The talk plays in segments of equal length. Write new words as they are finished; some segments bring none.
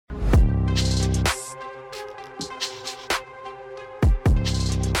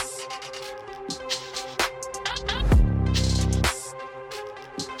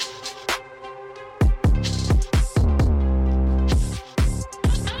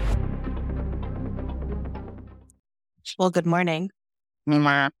Well, good morning.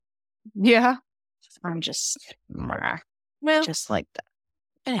 Mwah. Yeah. I'm just mwah. Well, Just like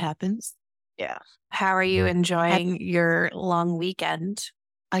that. it happens. Yeah. How are you enjoying your long weekend?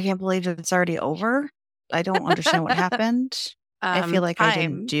 I can't believe it's already over. I don't understand what happened. I feel like I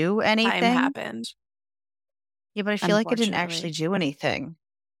didn't do Time anything. happened, Yeah, but I feel like I didn't unfortunately. actually do anything.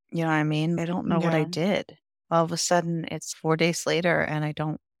 You know what I mean? I don't know what I Yeah. did. All of a sudden, it's 4 days later, and I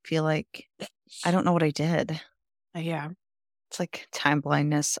don't feel like I don't know what I did. Yeah. It's like time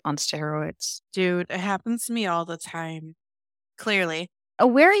blindness on steroids. Dude, it happens to me all the time. Clearly, Oh,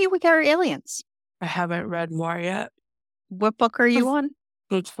 where are you with our aliens? I haven't read more yet. What book are you on?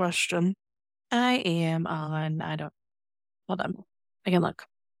 Good question. I am on, hold on. I can look.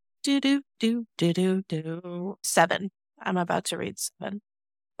 Do. 7. I'm about to read 7.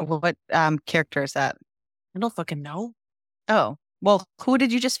 What character is that? I don't fucking know. Oh, well, who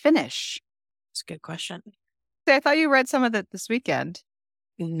did you just finish? It's a good question. I thought you read some of it this weekend.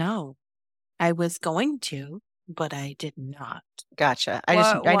 No, I was going to, but I did not. Gotcha. I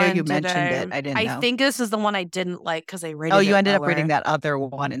What know you one did mentioned it. I didn't I know. think this is the one I didn't like because I rated Oh, you it ended up reading lower. that other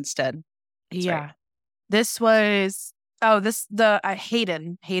one instead. That's right. Yeah. This was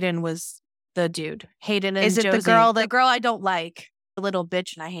Hayden. Hayden was the dude. Hayden and Is it the Josie. girl The that? girl I don't like. The little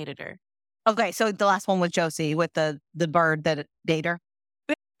bitch, and I hated her. Okay, so the last one was Josie with the bird that dated her.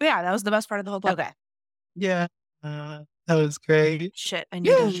 But yeah, that was the best part of the whole book. Okay. Yeah, that was great. Shit, I need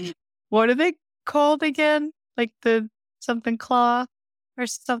to. What are they called again? Like the something claw or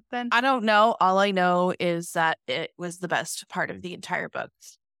something? I don't know. All I know is that it was the best part of the entire book.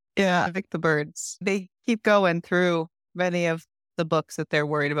 Yeah, I like the birds. They keep going through many of the books that they're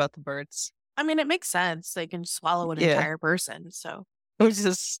worried about the birds, I mean, it makes sense. They can swallow an Yeah. entire person. So which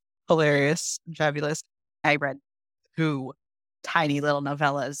is hilarious and fabulous. I read 2 tiny little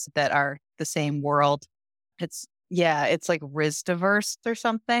novellas that are the same world. It's like Rizdiverse or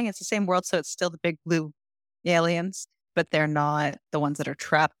something. It's the same world, so it's still the big blue aliens, but they're not the ones that are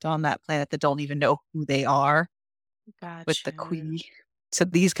trapped on that planet that don't even know who they are with the gotcha. Queen. So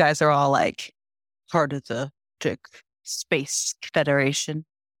these guys are all like part of the Space Federation.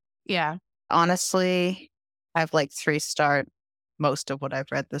 Yeah. Honestly, I've like 3-starred most of what I've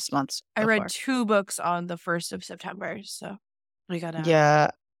read this month. I so read far. 2 books on the 1st of September, so we gotta Yeah,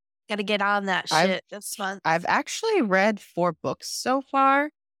 get on that I've- shit this month. I've actually read 4 books so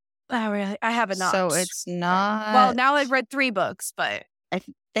far. Oh, really? I haven't not. So it's not. Well, now I've read 3 books, but I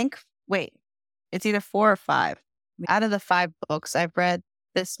think, wait, it's either 4 or 5. Out of the 5 books I've read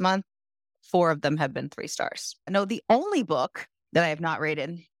this month, 4 of them have been 3 stars. No, the only book that I have not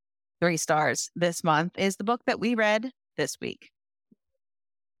rated 3 stars this month is the book that we read this week.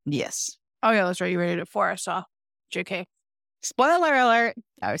 Yes. oh yeah, that's right. You rated it 4. I saw. JK. Spoiler alert.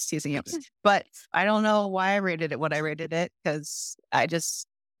 I was teasing you. But I don't know why I rated it what I rated it because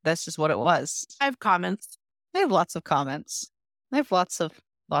that's just what it was. I have comments. I have lots of comments. I have lots of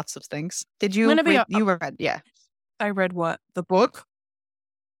things. Did you Whenever read? You read, yeah. I read what? The book?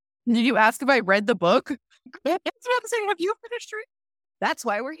 Did you ask if I read the book? That's what I'm saying. Have you finished reading? That's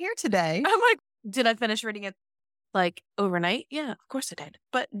why we're here today. I'm like, did I finish reading it like overnight? Yeah, of course I did.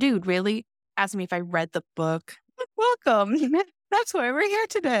 But dude, really? Ask me if I read the book. Welcome. That's why we're here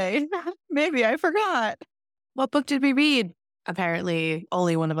today. Maybe I forgot. What book did we read? Apparently,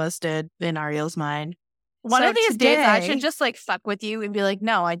 only one of us did in Ariel's mind. One So of these days, I today- should just like fuck with you and be like,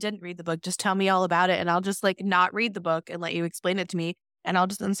 no, I didn't read the book. Just tell me all about it. And I'll just like not read the book and let you explain it to me. And I'll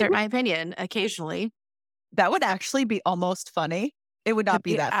just insert my opinion occasionally. That would actually be almost funny. It would not It'd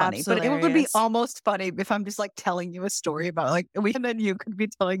be be that funny, but it would be hilarious. almost funny if I'm just like telling you a story about like, and then you could be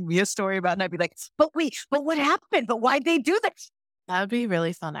telling me a story about, and I'd be like, but wait, but what happened? But why'd they do this? That would be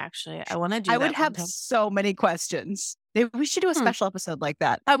really fun, actually. I want to do I that. would have one time. so many questions. We should do a special episode like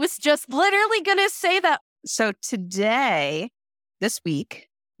that. I was just literally going to say that. So this week,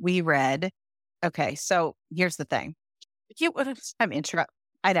 we read, okay, so here's the thing. I'm interrupting.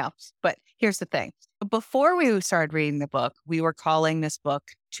 I know, but here's the thing. Before we started reading the book, we were calling this book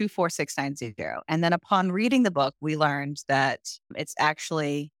 24690. And then upon reading the book, we learned that it's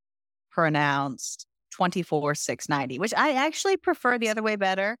actually pronounced 24690, which I actually prefer the other way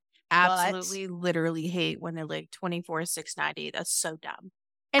better. Absolutely, literally hate when they're like 24690. That's so dumb.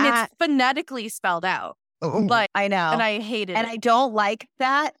 And it's phonetically spelled out. But I know. And I hated and it. I don't like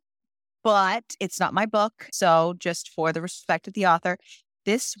that, but it's not my book. So just for the respect of the author,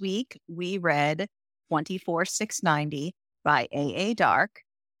 this week we read 24690 by A.A. Dark.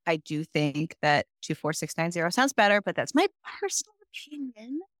 I do think that 24690 sounds better, but that's my personal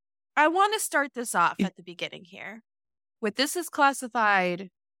opinion. I want to start this off at the beginning here. This is classified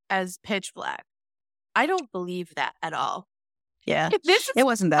as pitch black. I don't believe that at all. Yeah. This is, It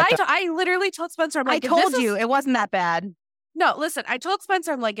wasn't that bad. I literally told Spencer, I'm like, I told you it wasn't that bad. No, listen, I told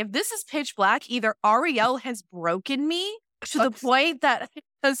Spencer, I'm like, if this is pitch black, either Ariel has broken me to the point that it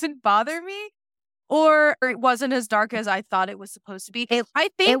doesn't bother me, or it wasn't as dark as I thought it was supposed to be. I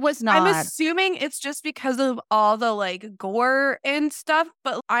think it was not. I'm assuming it's just because of all the like gore and stuff,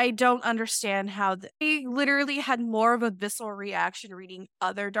 but I don't understand how they literally had more of a visceral reaction reading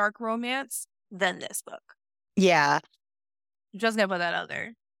other dark romance than this book. Yeah. Just gonna put that out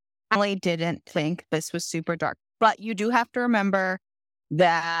there. I really didn't think this was super dark. But you do have to remember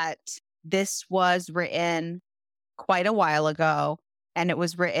that this was written quite a while ago, and it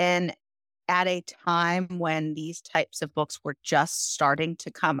was written at a time when these types of books were just starting to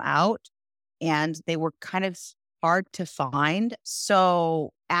come out, and they were kind of hard to find.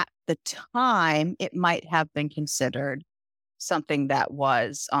 So at the time, it might have been considered something that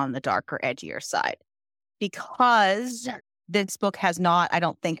was on the darker, edgier side, because this book has not, I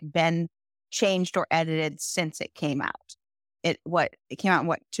don't think, been changed or edited since it came out. It came out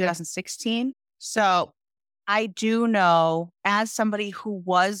in 2016? So I do know, as somebody who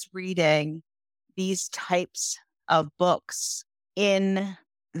was reading these types of books in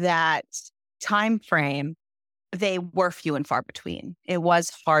that time frame, they were few and far between. It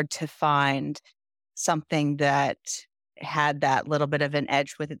was hard to find something that had that little bit of an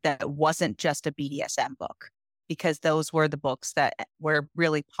edge with it that wasn't just a BDSM book, because those were the books that were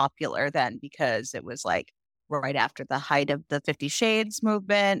really popular then, because it was like right after the height of the 50 Shades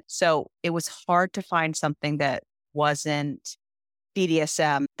movement. So it was hard to find something that wasn't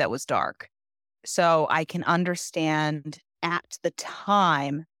BDSM that was dark. So I can understand at the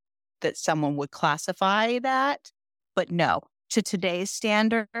time that someone would classify that, but no, to today's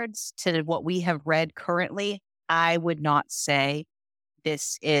standards, to what we have read currently, I would not say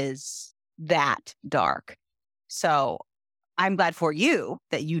this is that dark. So I'm glad for you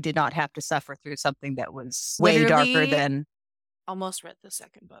that you did not have to suffer through something that was way darker than. Almost read the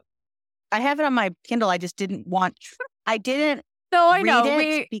second book. I have it on my Kindle. I just didn't want. I didn't. No, I read know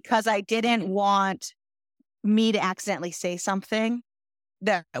it because I didn't want me to accidentally say something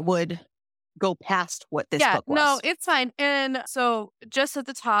that would go past what this book was. No, it's fine. And so just at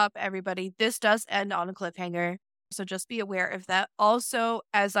the top, everybody, this does end on a cliffhanger. So just be aware of that. Also,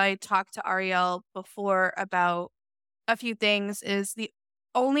 as I talked to Ariel before about a few things, is the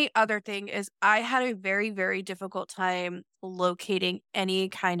only other thing is I had a very, very difficult time locating any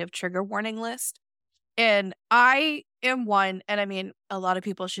kind of trigger warning list. And I am one, and I mean, a lot of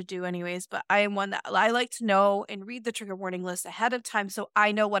people should do anyways, but I am one that I like to know and read the trigger warning list ahead of time so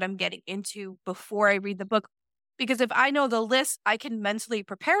I know what I'm getting into before I read the book. Because if I know the list, I can mentally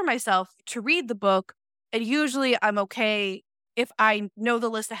prepare myself to read the book. And usually I'm okay if I know the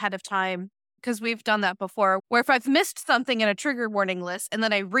list ahead of time, because we've done that before, where if I've missed something in a trigger warning list and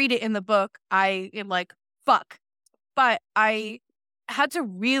then I read it in the book, I am like, fuck. But I had to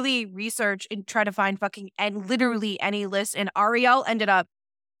really research and try to find and literally any list. And Ariel ended up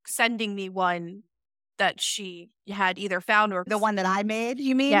sending me one that she had either found or the one that I made,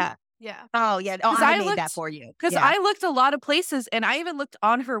 you mean? Yeah. Oh, yeah. Oh, I made that for you. Because I looked a lot of places, and I even looked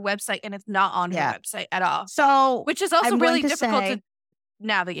on her website, and it's not on her website at all. So, which is also really difficult to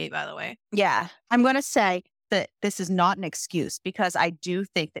navigate, by the way. Yeah. I'm going to say that this is not an excuse, because I do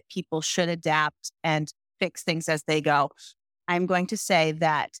think that people should adapt and fix things as they go. I'm going to say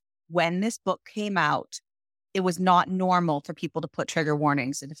that when this book came out, it was not normal for people to put trigger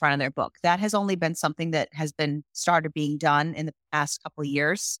warnings in the front of their book. That has only been something that has been started being done in the past couple of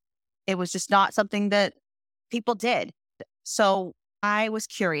years. It was just not something that people did. So I was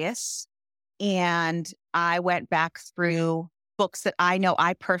curious, and I went back through books that I know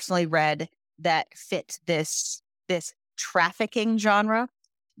I personally read that fit this trafficking genre,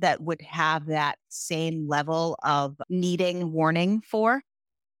 that would have that same level of needing warning for.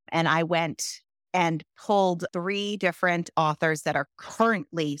 And I went and pulled 3 different authors that are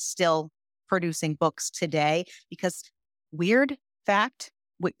currently still producing books today, because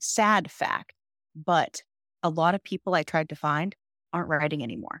sad fact, but a lot of people I tried to find aren't writing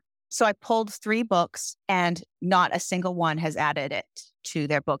anymore. So I pulled 3 books, and not a single one has added it to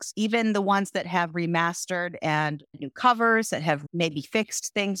their books. Even the ones that have remastered and new covers, that have maybe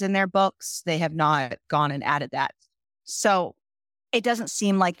fixed things in their books, they have not gone and added that. So it doesn't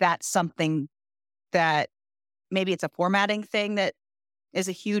seem like that's something that, maybe it's a formatting thing that is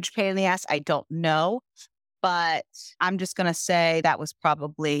a huge pain in the ass. I don't know. But I'm just going to say that was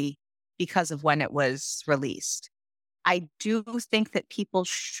probably because of when it was released. I do think that people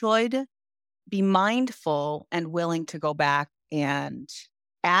should be mindful and willing to go back and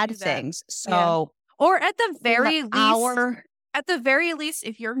add things. So Or at the very least, Our at the very least,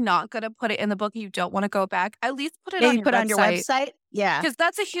 if you're not going to put it in the book and you don't want to go back, at least put it yeah, on you your put it on your website. website. Yeah. Because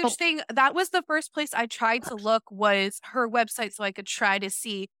that's a huge Oh, thing. That was the first place I tried to look was her website so I could try to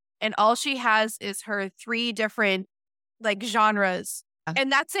see. And all she has is her 3 different like genres.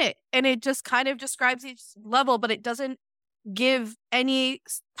 And that's it. And it just kind of describes each level, but it doesn't give any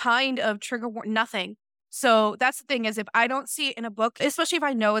kind of trigger warning, nothing. So that's the thing is if I don't see it in a book, especially if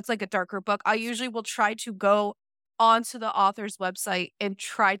I know it's like a darker book, I usually will try to go onto the author's website and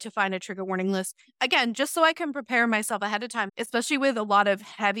try to find a trigger warning list. Again, just so I can prepare myself ahead of time, especially with a lot of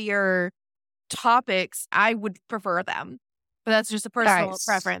heavier topics, I would prefer them. But that's just a personal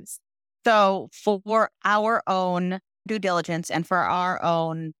preference. So for our own due diligence and for our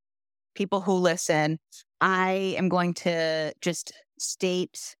own people who listen, I am going to just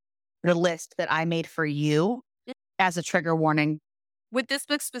state the list that I made for you as a trigger warning. With this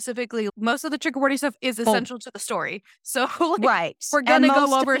book specifically, most of the trigger warning stuff is essential to the story. So like, right. we're going to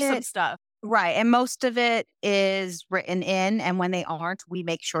go over some stuff. Right. And most of it is written in. And when they aren't, we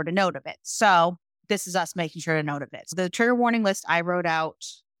make sure to note of it. So this is us making sure to note of it. So the trigger warning list I wrote out,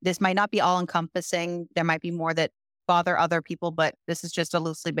 this might not be all encompassing. There might be more that bother other people, but this is just a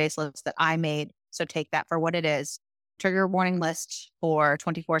loosely based list that I made. So take that for what it is. Trigger warning list for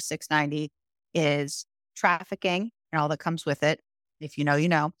 24690 is trafficking and all that comes with it. If you know, you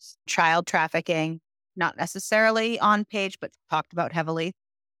know. Child trafficking, not necessarily on page, but talked about heavily.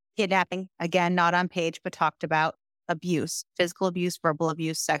 Kidnapping, again, not on page, but talked about. Abuse, physical abuse, verbal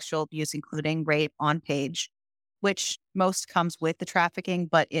abuse, sexual abuse, including rape on page, which most comes with the trafficking,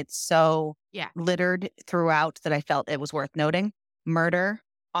 but it's so littered throughout that I felt it was worth noting. Murder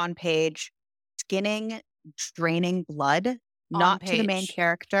on page, skinning, draining blood, not to the main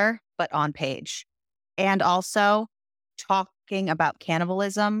character, but on page. And also talking about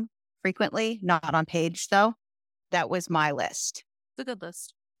cannibalism frequently, not on page though. That was my list. It's a good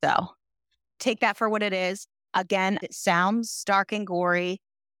list. So take that for what it is. Again, it sounds dark and gory,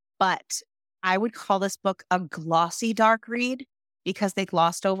 but I would call this book a glossy dark read because they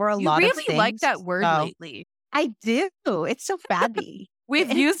glossed over a lot of things. You really like that word lately. I do. It's so fabby.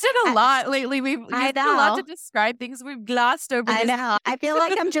 We've used it a lot lately. We've used it a lot to describe things. We've glossed over. I know. I feel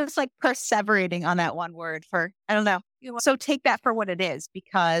like I'm just like perseverating on that one word for, I don't know. So take that for what it is,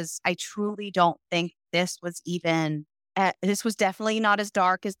 because I truly don't think this was even, this was definitely not as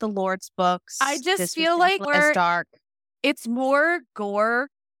dark as the Lord's books. I just feel like as dark. It's more gore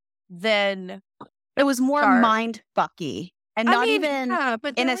than. It was more mind fucky. And not even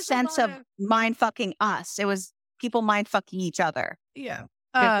but in a sense of mind fucking us. It was people mind fucking each other. Yeah.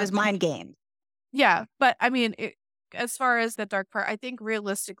 It was mind game. Yeah. But I mean, as far as the dark part, I think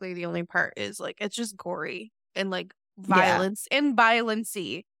realistically, the only part is like, it's just gory and like violence and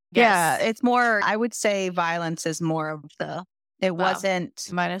violency. Yes. Yeah. It's more, I would say violence is more of it wasn't.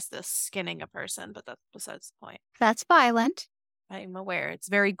 Minus the skinning a person, but that's besides the point. That's violent. I'm aware. It's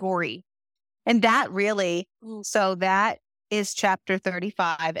very gory. And that really, so that is chapter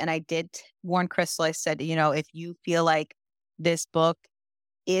 35. And I did warn Crystal, I said, you know, if you feel like this book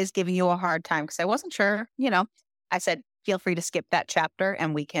is giving you a hard time, because I wasn't sure, you know, I said, feel free to skip that chapter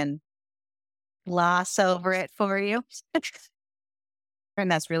and we can gloss over it for you. And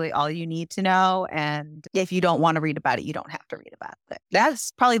that's really all you need to know. And if you don't want to read about it, you don't have to read about it.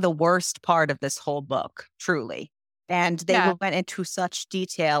 That's probably the worst part of this whole book, truly. And they went into such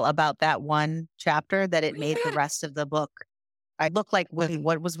detail about that one chapter that it made the rest of the book. I look like,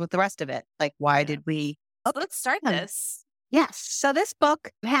 what was with the rest of it? Like, why did we? Oh, let's start this. Yes. So this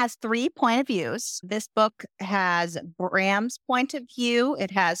book has 3 point of views. This book has Bram's point of view.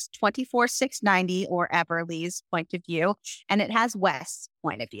 It has 24690 or Everly's point of view. And it has Wes's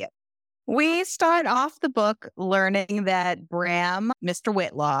point of view. We start off the book learning that Bram, Mr.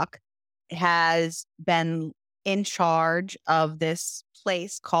 Whitlock, has been in charge of this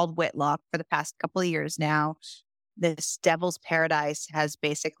place called Whitlock for the past couple of years now. This Devil's Paradise has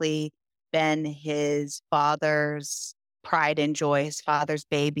basically been his father's pride and joy, his father's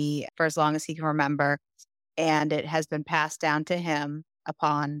baby for as long as he can remember. And it has been passed down to him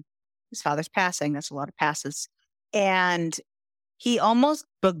upon his father's passing. That's a lot of passes. And he almost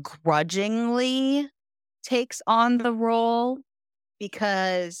begrudgingly takes on the role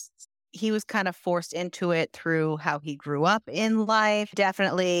because he was kind of forced into it through how he grew up in life.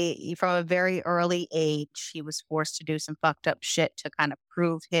 Definitely from a very early age, he was forced to do some fucked up shit to kind of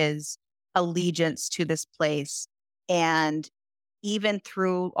prove his allegiance to this place. And even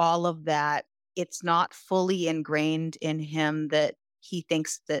through all of that, it's not fully ingrained in him that he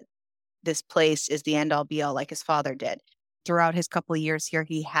thinks that this place is the end all be all like his father did. Throughout his couple of years here,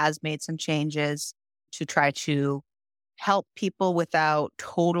 he has made some changes. to try to help people without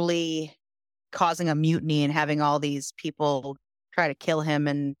totally causing a mutiny and having all these people try to kill him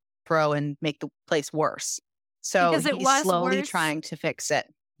and throw and make the place worse. So Because it he's was slowly worse. trying to fix it.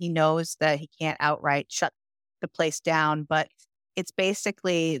 He knows that he can't outright shut the place down, but it's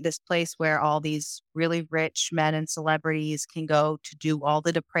basically this place where all these really rich men and celebrities can go to do all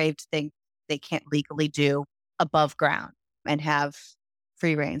the depraved things they can't legally do above ground and have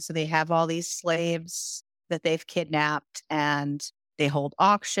free reign. So they have all these slaves that they've kidnapped and they hold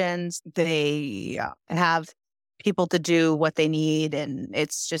auctions. They have people to do what they need. And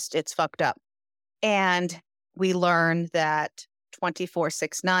it's fucked up. And we learned that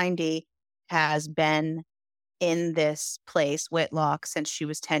 24/690 has been in this place, Whitlock, since she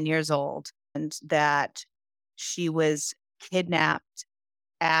was 10 years old, and that she was kidnapped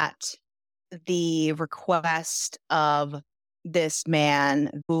at the request of this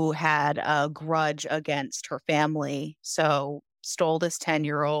man who had a grudge against her family. So stole this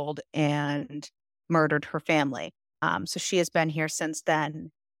 10-year-old and murdered her family. So she has been here since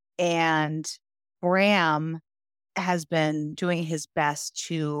then. And Bram has been doing his best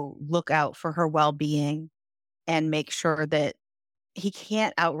to look out for her well-being and make sure that he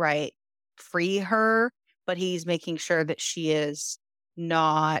can't outright free her, but he's making sure that she is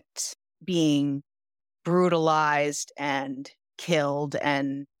not being brutalized and killed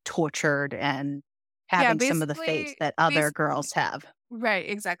and tortured and having some of the fates that other girls have. Right,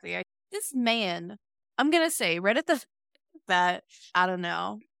 exactly. This man, I'm going to say right at the bat, I don't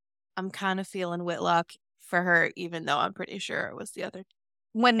know. I'm kind of feeling Whitlock for her, even though I'm pretty sure it was the other.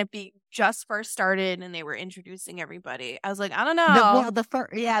 When it just first started and they were introducing everybody, I was like, I don't know.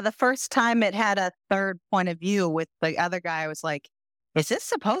 The first time it had a third point of view with the other guy, I was like, is this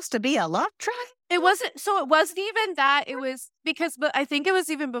supposed to be a love triangle? It wasn't. So it wasn't even that. It was because, but I think it was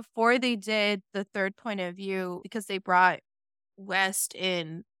even before they did the third point of view because they brought West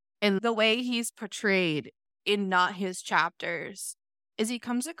in, and the way he's portrayed in not his chapters is he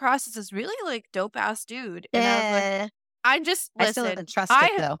comes across as this really like dope ass dude. And I was like, I still didn't trust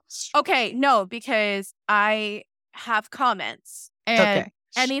it though. Okay, no, because I have comments. And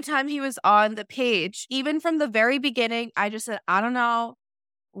anytime he was on the page, even from the very beginning, I just said, I don't know,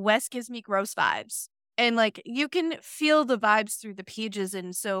 Wes gives me gross vibes. And like you can feel the vibes through the pages.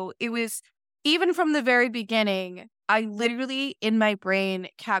 And so it was even from the very beginning, I literally in my brain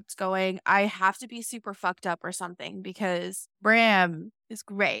kept going, I have to be super fucked up or something because Bram is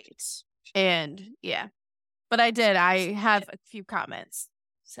great. And yeah. But I have a few comments.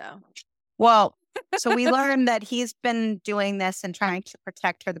 So we learned that he's been doing this and trying to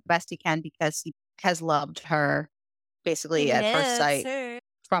protect her the best he can because he has loved her basically at first sight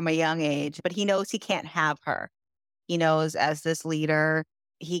from a young age. But he knows he can't have her. He knows as this leader,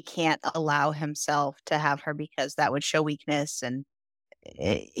 he can't allow himself to have her because that would show weakness and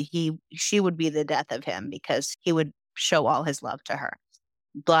she would be the death of him because he would show all his love to her.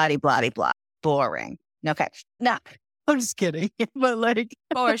 Bloody, bloody, blah. Boring. Okay. No, I'm just kidding. But like,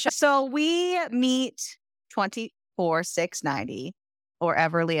 so we meet 24/690 or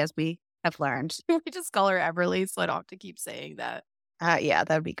Everly, as we have learned. We just call her Everly, so I don't have to keep saying that. Yeah,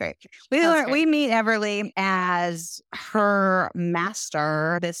 that would be great. We meet Everly as her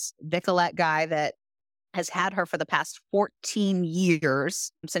master, this Nicolette guy that has had her for the past 14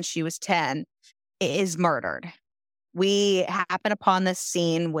 years since she was 10, is murdered. We happen upon this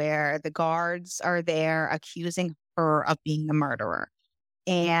scene where the guards are there accusing her of being the murderer.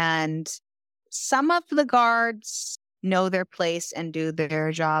 And some of the guards know their place and do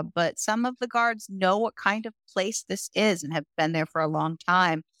their job, but some of the guards know what kind of place this is and have been there for a long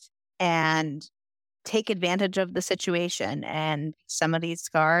time and take advantage of the situation. And some of these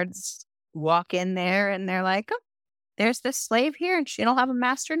guards walk in there and they're like, oh, there's this slave here and she don't have a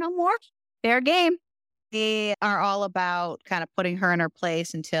master no more. Fair game. They are all about kind of putting her in her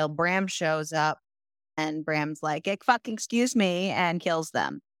place until Bram shows up and Bram's like, fucking excuse me, and kills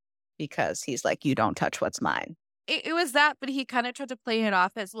them because he's like, you don't touch what's mine. It was that, but he kind of tried to play it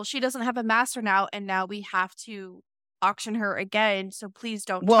off as, well, she doesn't have a master now, and now we have to auction her again, so please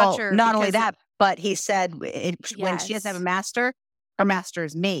don't touch her. Not only that, but he said when she doesn't have a master, her master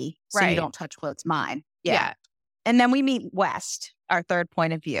is me, so you don't touch what's mine. Yeah. And then we meet West, our third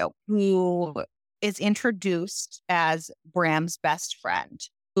point of view, who is introduced as Bram's best friend,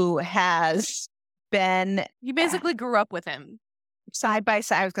 who has been... You basically grew up with him. Side by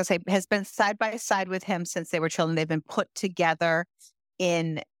side, I was going to say, has been side by side with him since they were children. They've been put together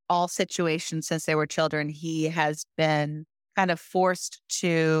in all situations since they were children. He has been kind of forced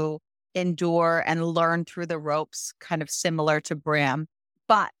to endure and learn through the ropes, kind of similar to Bram.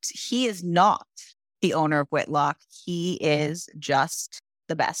 But he is not the owner of Whitlock. He is just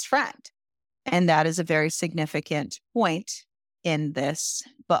the best friend. And that is a very significant point in this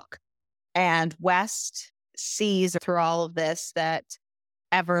book. And West sees through all of this that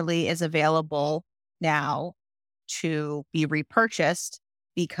Everly is available now to be repurchased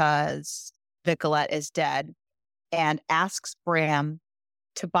because Nicolette is dead, and asks Bram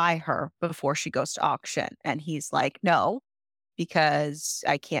to buy her before she goes to auction. And he's like, no, because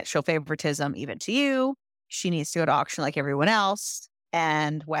I can't show favoritism even to you. She needs to go to auction like everyone else.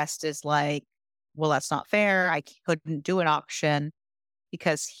 And West is like, well, that's not fair. I couldn't do an auction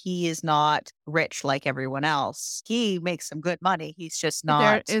because he is not rich like everyone else. He makes some good money. He's just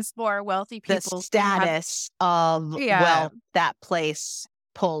not There is more wealthy the people. status of wealth that place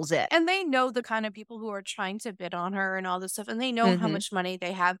pulls it. And they know the kind of people who are trying to bid on her and all this stuff. And they know how much money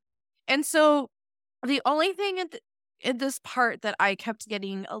they have. And so the only thing in this part that I kept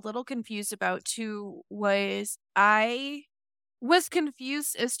getting a little confused about too was I was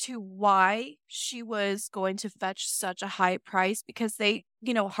confused as to why she was going to fetch such a high price, because they,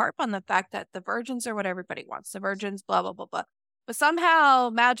 harp on the fact that the virgins are what everybody wants. The virgins, blah, blah, blah, blah. But somehow,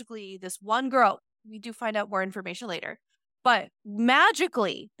 magically, this one girl, we do find out more information later, but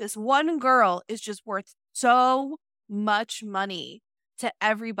magically, this one girl is just worth so much money to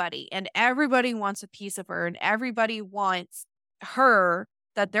everybody. And everybody wants a piece of her. And everybody wants her,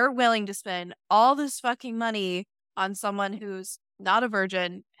 that they're willing to spend all this fucking money on someone who's not a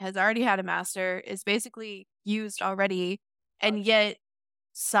virgin, has already had a master, is basically used already, and yet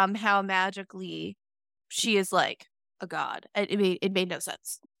somehow magically she is like a god. It made no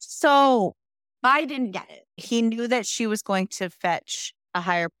sense. So I didn't get it. He knew that she was going to fetch a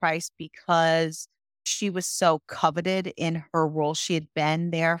higher price because she was so coveted in her role. She had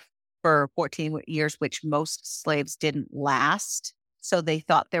been there for 14 years, which most slaves didn't last. So they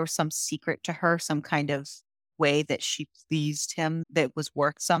thought there was some secret to her, some kind of way that she pleased him that was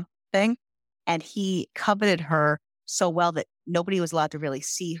worth something. And he coveted her so well that nobody was allowed to really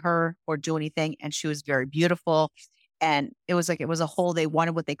see her or do anything. And she was very beautiful. And it was a whole, they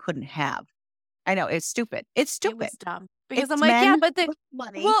wanted what they couldn't have. I know, it's stupid. It's stupid. It was dumb. Because It's I'm like, yeah, but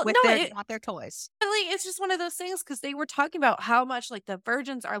money not their toys. Really, it's just one of those things, because they were talking about how much like the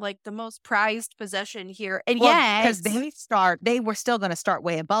virgins are like the most prized possession here. And because they were still going to start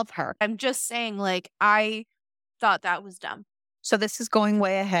way above her. I'm just saying, like, I thought that was dumb. So this is going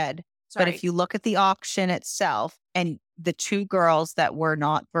way ahead. Sorry. But if you look at the auction itself and the two girls that were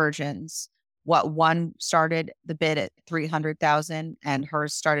not virgins, one started the bid at 300,000 and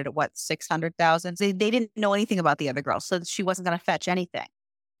hers started at 600,000. They didn't know anything about the other girl, so she wasn't going to fetch anything.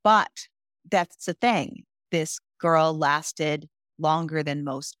 But that's the thing. This girl lasted longer than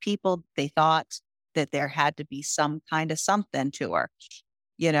most people. They thought that there had to be some kind of something to her.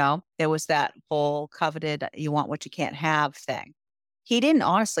 There was that whole coveted, you want what you can't have thing. He didn't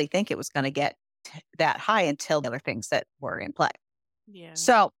honestly think it was going to get that high until the other things that were in play. Yeah.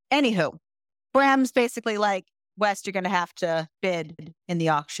 So, anywho, Bram's basically like, West, you're going to have to bid in the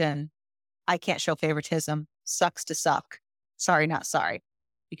auction. I can't show favoritism. Sucks to suck. Sorry, not sorry.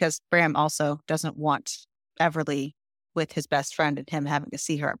 Because Bram also doesn't want Everly with his best friend and him having to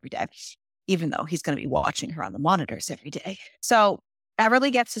see her every day, even though he's going to be watching her on the monitors every day. So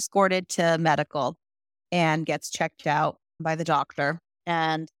Everly gets escorted to medical and gets checked out by the doctor.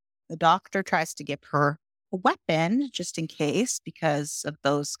 And the doctor tries to give her a weapon just in case because of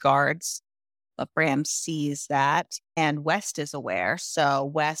those guards. But Bram sees that, and West is aware. So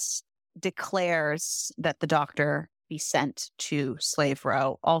West declares that the doctor be sent to Slave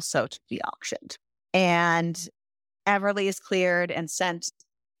Row also to be auctioned. And Everly is cleared and sent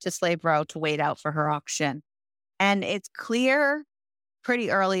to Slave Row to wait out for her auction. And it's clear pretty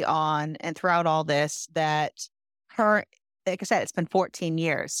early on and throughout all this that her, like I said, it's been 14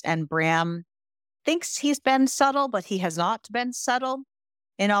 years, and Bram thinks he's been subtle, but he has not been subtle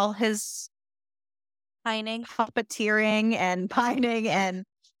in all his puppeteering and pining and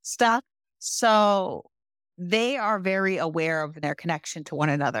stuff. So they are very aware of their connection to one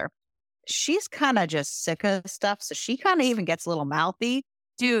another. She's kind of just sick of stuff, so she kind of even gets a little mouthy,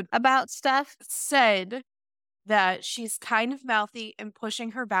 about stuff. Said that she's kind of mouthy and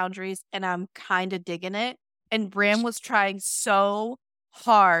pushing her boundaries, and I'm kind of digging it. And Bram was trying so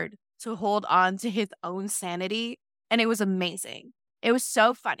hard to hold on to his own sanity, and it was amazing. It was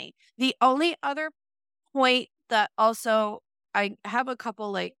so funny. The only other point that also I have a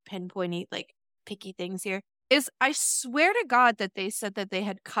couple like pinpointy, like picky things here is I swear to God that they said that they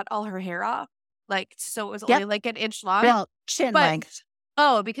had cut all her hair off. Like, so it was only like an inch long. Well, chin length.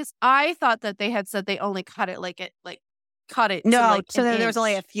 Oh, because I thought that they had said they only cut it cut it. No, to, like, so an there was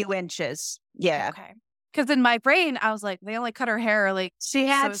only inch. a few inches. Yeah. Okay. Because in my brain, I was like, they only cut her hair like. She so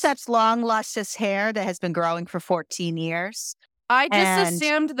had it's- such long, luscious hair that has been growing for 14 years. I just and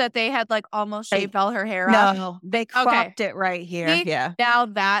assumed that they had like almost They- shaved all her hair off. No, they cropped it right here. See, Yeah. Now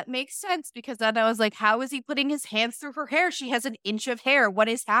that makes sense because then I was like, how is he putting his hands through her hair? She has an inch of hair. What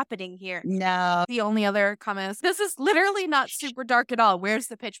is happening here? No. The only other comment is this is literally not super dark at all. Where's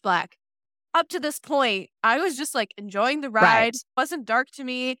the pitch black? Up to this point, I was just like enjoying the ride. Right. It wasn't dark to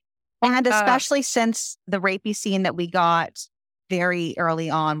me. And especially since the rapey scene that we got very early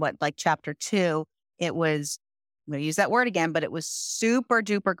on, like chapter 2, it was, I'm going to use that word again, but it was super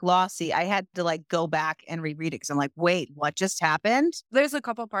duper glossy. I had to like go back and reread it because I'm like, wait, what just happened? There's a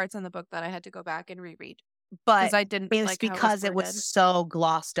couple parts in the book that I had to go back and reread But because I didn't it was like because how it was so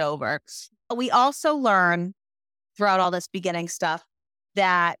glossed over. We also learn throughout all this beginning stuff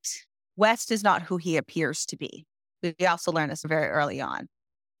that West is not who he appears to be. We also learn this very early on.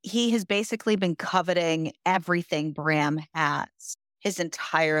 He has basically been coveting everything Bram has his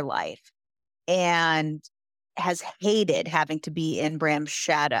entire life and has hated having to be in Bram's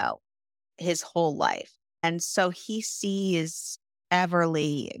shadow his whole life. And so he sees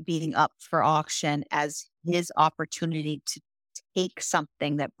Everly being up for auction as his opportunity to take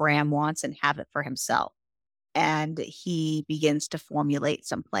something that Bram wants and have it for himself. And he begins to formulate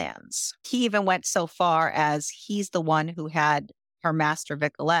some plans. He even went so far as he's the one who had her master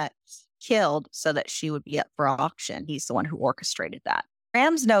Vicolette killed so that she would be up for auction. He's the one who orchestrated that.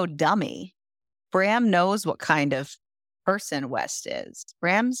 Bram's no dummy. Bram knows what kind of person West is.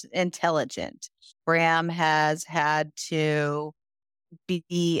 Bram's intelligent. Bram has had to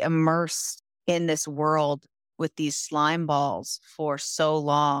be immersed in this world with these slime balls for so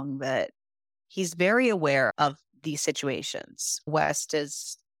long that he's very aware of these situations. West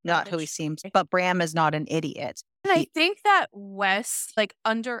is not who he seems, but Bram is not an idiot. And I think that Wes like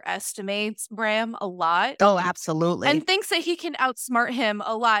underestimates Bram a lot. Oh, absolutely. And thinks that he can outsmart him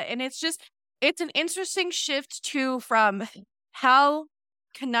a lot. And it's an interesting shift too from how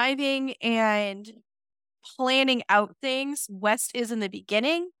conniving and planning out things West is in the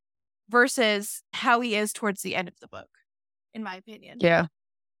beginning versus how he is towards the end of the book, in my opinion. Yeah.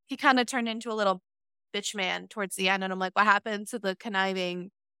 He kind of turned into a little bitch man towards the end. And I'm like, what happened to the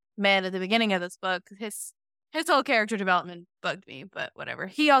conniving man at the beginning of this book? His whole character development bugged me, but whatever.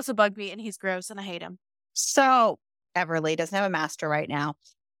 He also bugged me and he's gross and I hate him. So Everly doesn't have a master right now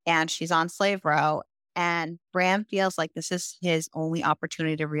and she's on Slave Row. And Bram feels like this is his only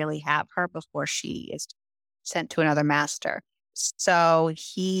opportunity to really have her before she is sent to another master. So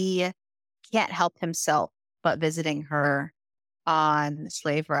he can't help himself but visiting her on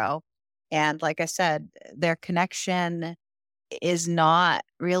Slave Row. And like I said, their connection is not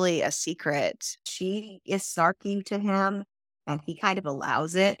really a secret. She is snarky to him and he kind of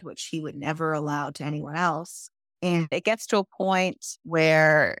allows it, which he would never allow to anyone else. And it gets to a point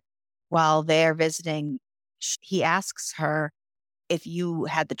where while they're visiting, he asks her, if you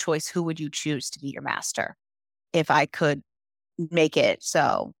had the choice, who would you choose to be your master? If I could make it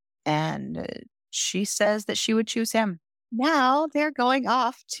so. And she says that she would choose him. Now they're going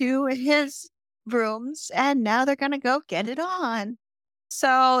off to his rooms and now they're going to go get it on.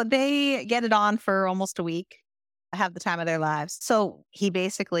 So they get it on for almost a week, have the time of their lives. So he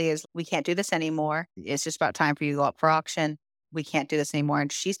basically is, we can't do this anymore. It's just about time for you to go up for auction. We can't do this anymore.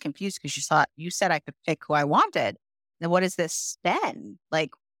 And she's confused because she thought, you said I could pick who I wanted. Then what is this then?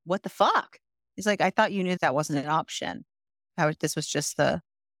 Like, what the fuck? He's like, I thought you knew that wasn't an option. This was just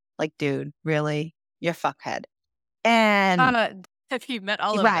like, dude, really? You're fuckhead. And have you met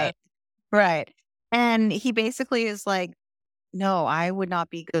all of right, right. And he basically is like, no, I would not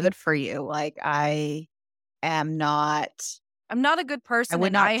be good for you. Like, I'm not a good person. I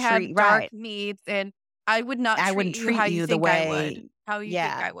would not I have treat- dark right. needs and I would not I wouldn't treat you treat how you you the think I way- would. How you think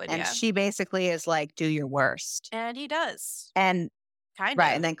I would, And yeah. she basically is like, do your worst. And he does. And Kind right.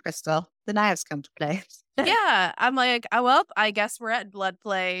 of. And then Crystal, the knives come to play. Yeah. I'm like, oh, well, I guess we're at blood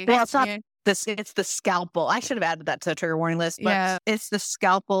play. Well, it's not Yeah. it's the scalpel. I should have added that to the trigger warning list, but Yeah. it's the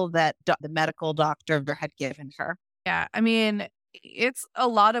scalpel that the medical doctor had given her. Yeah, I mean, it's a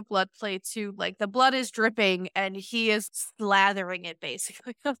lot of blood play too. Like the blood is dripping and he is slathering it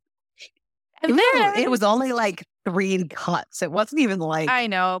basically. And then- It was only like 3 cuts. It wasn't even like I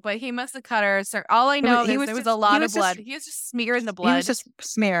know, but he must have cut her. So all I know he is was there was just- a lot he of was blood. just- He was just smearing the he blood. was just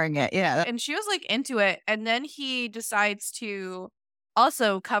smearing it. Yeah. And she was like into it. And then he decides to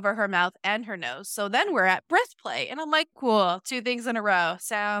also cover her mouth and her nose. So then we're at breath play. And I'm like, cool. 2 things in a row.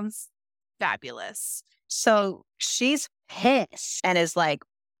 Sounds fabulous. So she's pissed and is like,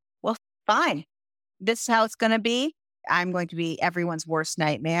 well, fine. This is how it's going to be. I'm going to be everyone's worst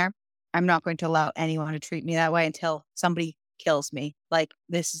nightmare. I'm not going to allow anyone to treat me that way until somebody kills me. Like,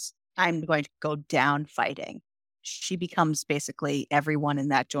 I'm going to go down fighting. She becomes basically everyone in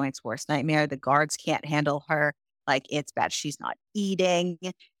that joint's worst nightmare. The guards can't handle her. Like, it's bad. She's not eating.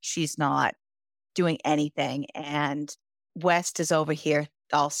 She's not doing anything. And West is over here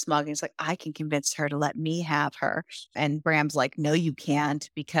all smug. And he's like, I can convince her to let me have her. And Bram's like, no, you can't,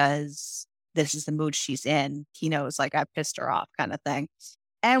 because this is the mood she's in. He knows, like, I pissed her off kind of thing.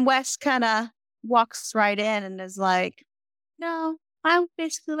 And West kind of walks right in and is like, no, I would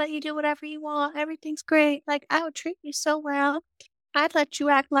basically let you do whatever you want. Everything's great. Like, I would treat you so well. I'd let you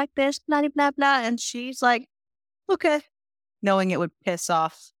act like this, blah, blah, blah. And she's like, okay. Knowing it would piss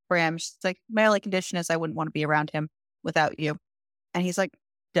off Bram, she's like, my only condition is I wouldn't want to be around him without you. And he's like,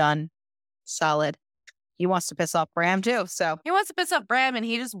 done. Solid. He wants to piss off Bram too. So He wants to piss off Bram, and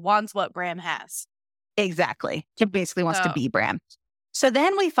he just wants what Bram has. exactly. He basically wants to be Bram. So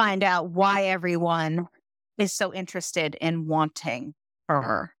then we find out why everyone is so interested in wanting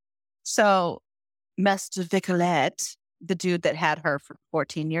her. So Master Vicolette, the dude that had her for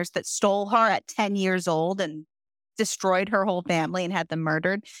 14 years, that stole her at 10 years old and destroyed her whole family and had them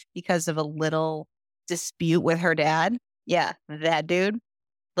murdered because of a little dispute with her dad. Yeah, that dude.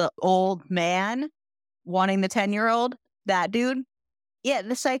 The old man wanting the 10-year-old, that dude. Yeah,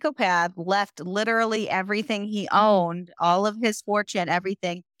 the psychopath left literally everything he owned, all of his fortune,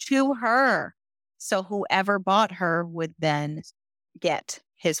 everything, to her. So whoever bought her would then get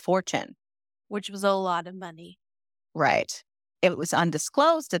his fortune. Which was a lot of money. Right. It was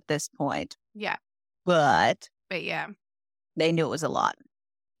undisclosed at this point. Yeah. But yeah. They knew it was a lot.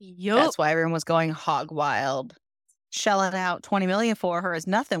 Yup. That's why everyone was going hog wild. Shelling out $20 million for her is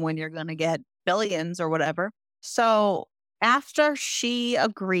nothing when you're going to get billions or whatever. So after she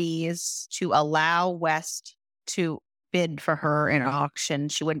agrees to allow West to bid for her in an auction,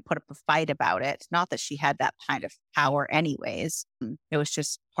 she wouldn't put up a fight about it. Not that she had that kind of power anyways. It was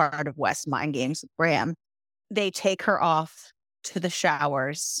just part of West's mind games with Bram. They take her off to the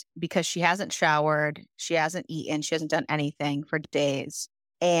showers because she hasn't showered, she hasn't eaten, she hasn't done anything for days.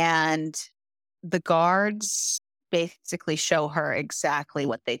 And the guards basically show her exactly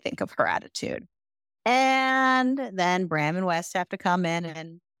what they think of her attitude. And then Bram and West have to come in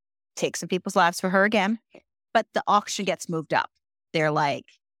and take some people's lives for her again. But the auction gets moved up. They're like,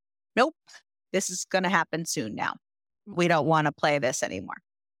 nope, this is going to happen soon now. We don't want to play this anymore.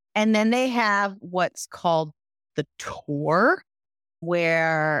 And then they have what's called the tour,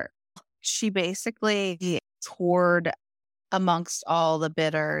 where she basically toured amongst all the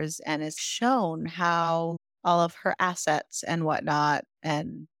bidders and is shown how all of her assets and whatnot,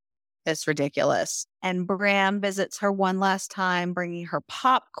 and it's ridiculous. And Bram visits her one last time, bringing her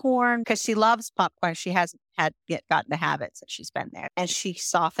popcorn because she loves popcorn. She hasn't gotten to have it since she's been there. And she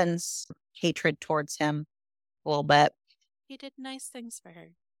softens hatred towards him a little bit. He did nice things for her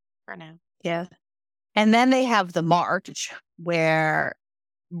for now. Yeah. And then they have the march where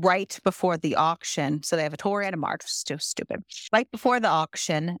right before the auction, so they have a tour and a march, so stupid. Right before the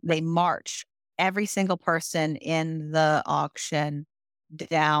auction, they march every single person in the auction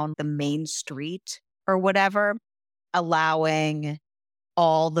down the main street or whatever, allowing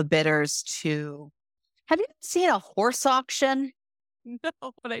all the bidders to... Have you seen a horse auction? No,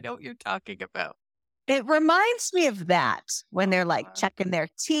 but I know what you're talking about. It reminds me of that when they're like checking their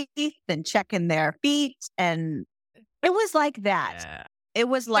teeth and checking their feet. And it was like that. Yeah. It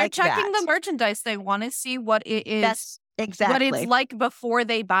was like they're checking that. the merchandise. They want to see what it is. That's exactly what it's like before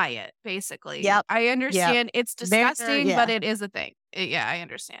they buy it, basically. Yep. I understand it's disgusting, yeah. but it is a thing. Yeah, I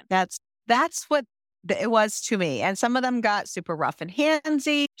understand. That's what it was to me. And some of them got super rough and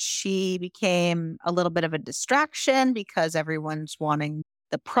handsy. She became a little bit of a distraction because everyone's wanting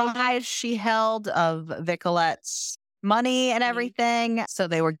the prize she held of Vicolette's money and everything. So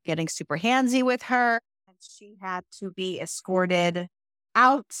they were getting super handsy with her. And she had to be escorted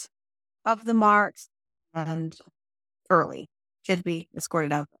out of the march and early. She had to be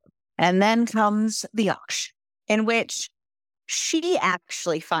escorted out. And then comes the auction, in which she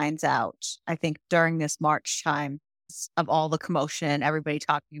actually finds out, I think, during this March time of all the commotion, everybody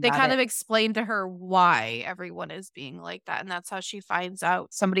talking about it. They kind of explained to her why everyone is being like that. And that's how she finds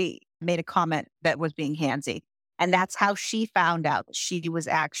out. Somebody made a comment that was being handsy. And that's how she found out that she was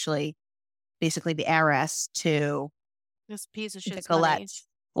actually basically the heiress to this piece of shit's Vicolette's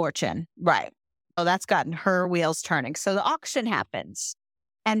fortune. Right. So that's gotten her wheels turning. So the auction happens.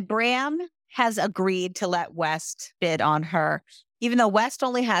 And Bram has agreed to let West bid on her. Even though West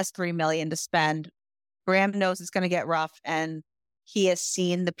only has $3 million to spend, Bram knows it's going to get rough. And he has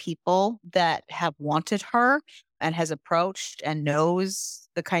seen the people that have wanted her and has approached and knows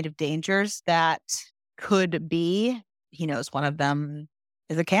the kind of dangers that could be. He knows one of them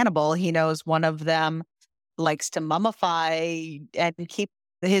is a cannibal. He knows one of them likes to mummify and keep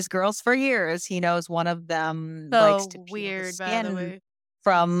his girls for years. He knows one of them likes to peel the weird, by the skin way.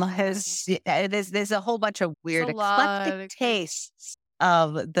 from his. There's a whole bunch of weird It's a lot eclectic of tastes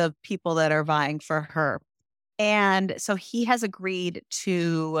of the people that are vying for her. And so he has agreed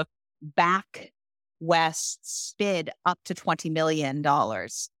to back West's bid up to $20 million.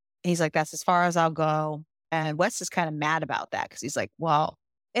 He's like, that's as far as I'll go. And West is kind of mad about that because he's like, well,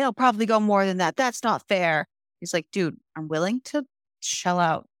 it'll probably go more than that. That's not fair. He's like, dude, I'm willing to shell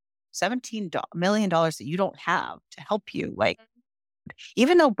out $17 million that you don't have to help you. Like,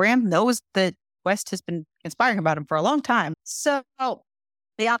 even though Bram knows that West has been conspiring about him for a long time. So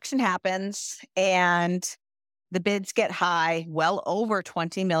the auction happens and the bids get high, well over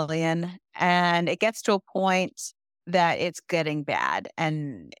 20 million. And it gets to a point that it's getting bad.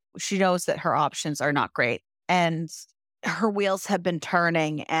 And she knows that her options are not great. And her wheels have been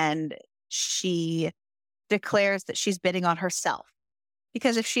turning. And she declares that she's bidding on herself.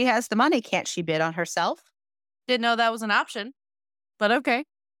 Because if she has the money, can't she bid on herself? Didn't know that was an option. But okay.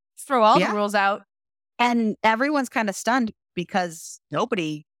 Throw all the rules out. And everyone's kind of stunned because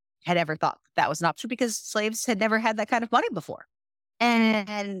nobody had ever thought that was an option because slaves had never had that kind of money before.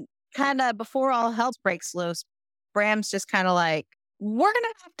 And kind of before all hell breaks loose, Bram's just kind of like, we're going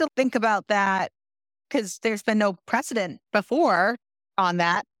to have to think about that because there's been no precedent before on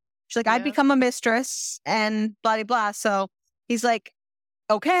that. She's like, I'd become a mistress and blah, blah, blah. So he's like,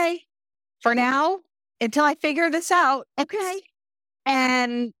 okay, for now, until I figure this out. Okay.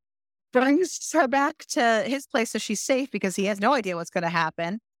 And brings her back to his place so she's safe because he has no idea what's going to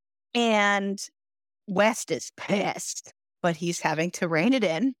happen. And West is pissed, but he's having to rein it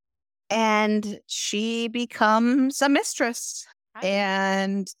in. And she becomes a mistress.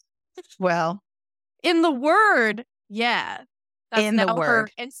 And, well, in the word, yeah. That's in the now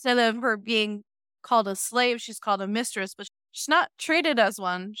word. Instead of her being called a slave, she's called a mistress, but she's not treated as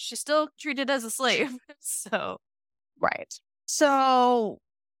one. She's still treated as a slave. So, right. So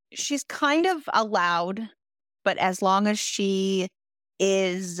she's kind of allowed, but as long as she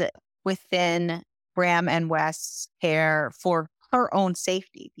is within Bram and West's care for her own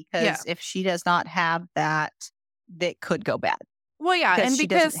safety, because if she does not have that, that could go bad. Well, yeah, because and she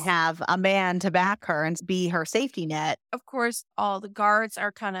because doesn't have a man to back her and be her safety net. Of course, all the guards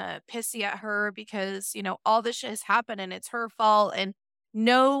are kind of pissy at her because, you know, all this shit has happened and it's her fault. And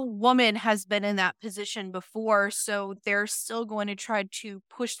no woman has been in that position before. So they're still going to try to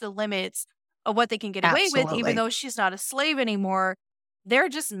push the limits of what they can get away with, even though she's not a slave anymore. They're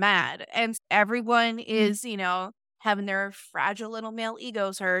just mad. And everyone is, you know, having their fragile little male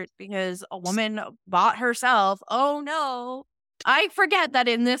egos hurt because a woman bought herself. Oh, no. I forget that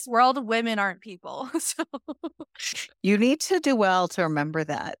in this world, women aren't people. So you need to do well to remember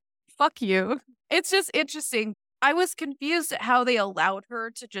that. Fuck you. It's just interesting. I was confused at how they allowed her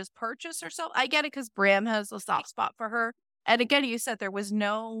to just purchase herself. I get it because Bram has a soft spot for her. And again, you said there was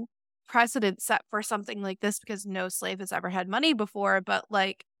no precedent set for something like this because no slave has ever had money before. But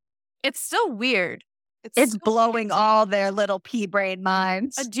like, it's still weird. It's blowing all their little pea brain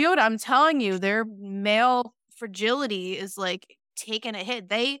minds. Dude, I'm telling you, their male fragility is like taking a hit.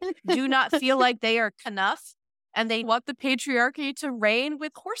 They do not feel like they are enough, and they want the patriarchy to reign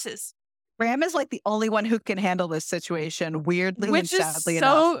with horses. Bram is like the only one who can handle this situation, weirdly and sadly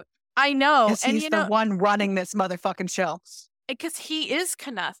enough. I know. And he's the one running this motherfucking show. Because he is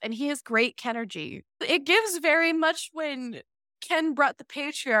Knuff and he has great Kenergy. It gives very much when Ken brought the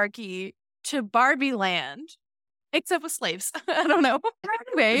patriarchy to Barbie Land. Except with slaves. I don't know.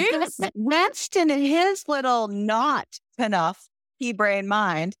 Anyways. Weston in his little not enough pea brain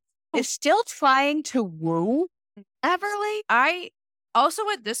mind is still trying to woo Everly. I also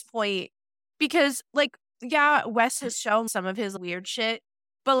at this point, because like, yeah, Wes has shown some of his weird shit.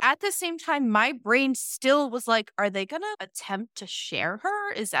 But at the same time, my brain still was like, are they going to attempt to share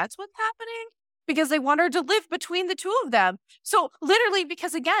her? Is that what's happening? Because they want her to live between the two of them. So literally,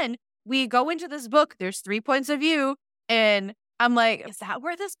 because again, we go into this book, there's 3 points of view, and I'm like, is that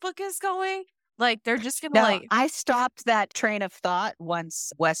where this book is going? Like, they're just going to I stopped that train of thought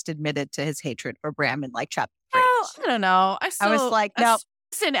once West admitted to his hatred for Bram in like chapter 3. Well, I don't know. I was like, no.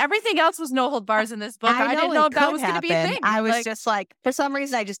 Listen, everything else was no hold bars in this book. I didn't know if that was going to be a thing. I was just like, for some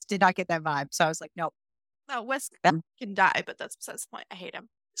reason, I just did not get that vibe. So I was like, nope. No, West can die, but that's besides the point. I hate him.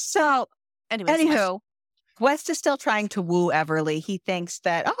 So, anywho, West is still trying to woo Everly. He thinks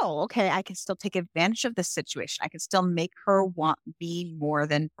that, oh, okay, I can still take advantage of this situation. I can still make her want me more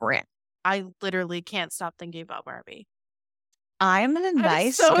than Bram. I literally can't stop thinking about Barbie. I'm the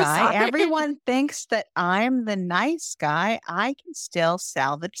nice so guy. sorry. Everyone thinks that I'm the nice guy. I can still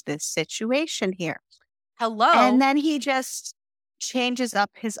salvage this situation here. Hello. And then he just changes up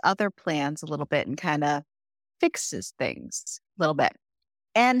his other plans a little bit and kind of fixes things a little bit.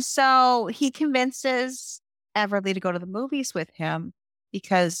 And so he convinces Everly to go to the movies with him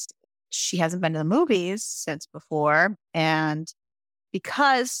because she hasn't been to the movies since before. And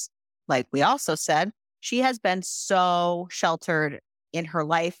because, like we also said, she has been so sheltered in her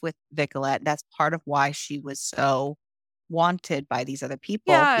life with Vicolette. That's part of why she was so wanted by these other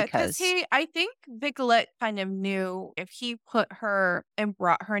people. Yeah, because I think Vicolette kind of knew if he put her and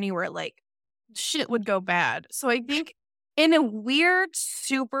brought her anywhere, like, shit would go bad. So I think in a weird,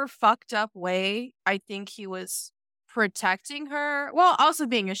 super fucked up way, I think he was protecting her. Well, also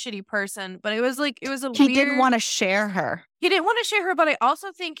being a shitty person, but it was a he weird... didn't want to share her. He didn't want to share her, but I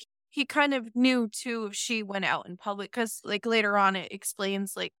also think he kind of knew too if she went out in public, because like later on it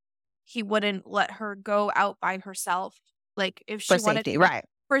explains like he wouldn't let her go out by herself. Like if she For wanted safety, right.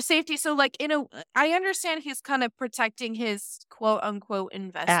 For safety. So like I understand he's kind of protecting his quote unquote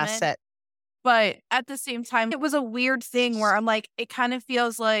investment. Asset. But at the same time, it was a weird thing where I'm like, it kind of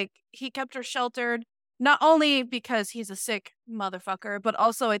feels like he kept her sheltered, not only because he's a sick motherfucker, but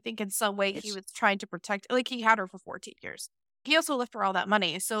also I think in some way he was trying to protect, like he had her for 14 years. He also left her all that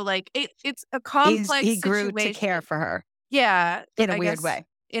money. So like it's a complex He grew situation. to care for her. Yeah. In a weird way.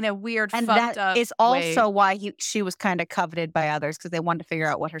 In a weird, and fucked that up is also way. why she was kind of coveted by others because they wanted to figure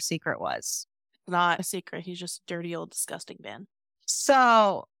out what her secret was. Not a secret. He's just a dirty old disgusting man.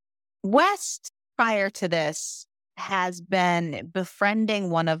 So West, prior to this, has been befriending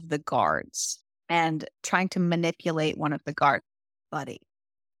one of the guards and trying to manipulate one of the guard buddy,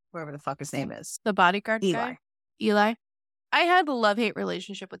 whoever the fuck his name is. The bodyguard Eli. guy? Eli? I had a love-hate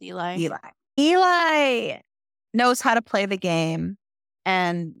relationship with Eli. Eli knows how to play the game.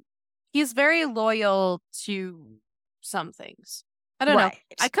 And he's very loyal to some things. I don't know.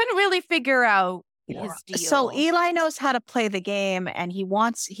 I couldn't really figure out his deal. So Eli knows how to play the game and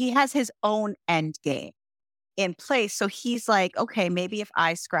he has his own end game in place. So he's like, okay, maybe if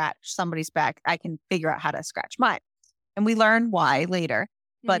I scratch somebody's back, I can figure out how to scratch mine. And we learn why later,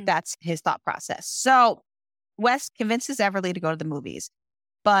 but that's his thought process. So West convinces Everly to go to the movies,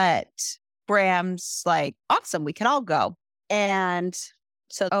 but Bram's like, awesome, we can all go. And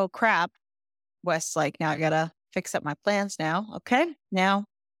so, oh crap, West's like, now I gotta fix up my plans now. Okay, now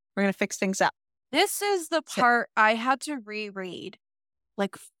we're gonna fix things up. This is the part I had to reread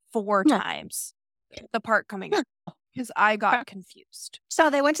like 4 times. The part coming up because I got confused. So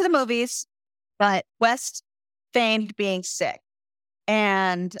they went to the movies, but West feigned being sick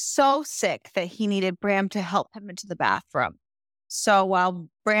and so sick that he needed Bram to help him into the bathroom. So while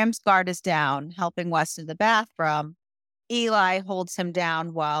Bram's guard is down, helping West in the bathroom, Eli holds him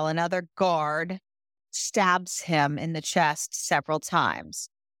down while another guard stabs him in the chest several times.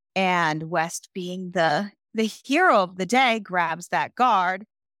 And West, being the hero of the day, grabs that guard,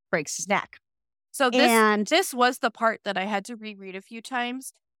 breaks his neck. So this was the part that I had to reread a few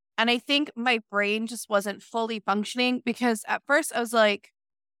times. And I think my brain just wasn't fully functioning because at first I was like,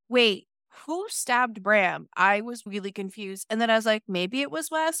 wait, who stabbed Bram? I was really confused. And then I was like, maybe it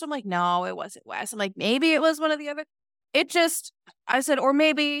was West. I'm like, no, it wasn't West. I'm like, maybe it was one of the other. I said, or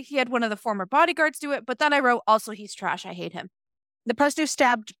maybe he had one of the former bodyguards do it. But then I wrote, also, he's trash. I hate him. The person who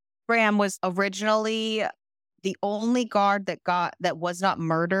stabbed Bram was originally the only guard that was not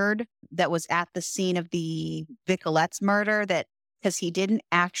murdered, that was at the scene of the Vicolette's murder, because he didn't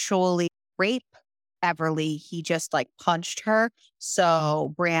actually rape Everly. He just like punched her.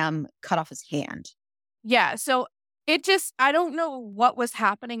 So Bram cut off his hand. Yeah. So I don't know what was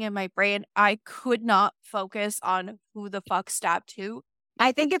happening in my brain. I could not focus on who the fuck stabbed who.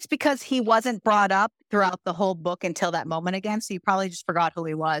 I think it's because he wasn't brought up throughout the whole book until that moment again. So you probably just forgot who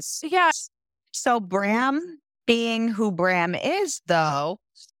he was. Yeah. So Bram, being who Bram is, though,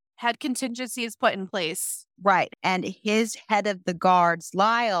 had contingencies put in place. Right. And his head of the guards,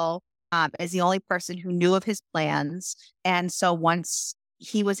 Lyle, is the only person who knew of his plans. And so once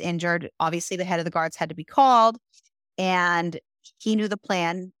he was injured, obviously the head of the guards had to be called. And he knew the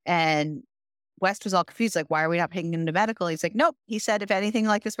plan. And West was all confused, like, why are we not taking him to medical? He's like, nope. He said if anything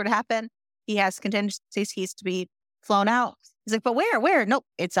like this were to happen, he has contingencies. He's to be flown out. He's like, but where? Nope,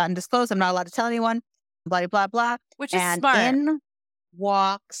 it's undisclosed. I'm not allowed to tell anyone. Blah, blah, blah. Which is smart. In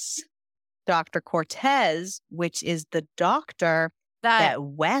walks Dr. Cortez, which is the doctor that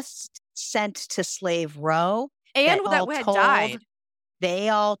West sent to Slave Row. And that had died. They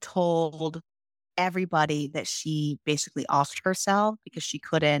all told everybody that she basically offed herself because she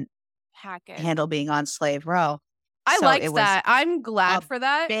couldn't Hackett. handle being on Slave Row. I So liked it was that. I'm glad a for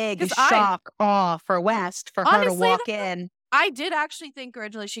that. big 'cause shock for West for her to Honestly, walk in. I did actually think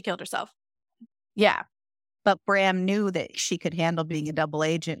originally she killed herself. Yeah. But Bram knew that she could handle being a double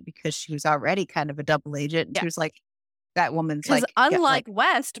agent because she was already kind of a double agent. And Yeah. she was like, that woman's Because like, unlike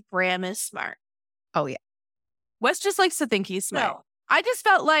West, Bram is smart. oh, yeah. West just likes to think he's smart. No. I just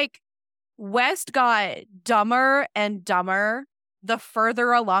felt like West got dumber and dumber the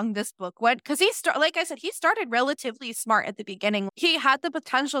further along this book went. Because like I said, he started relatively smart at the beginning. He had the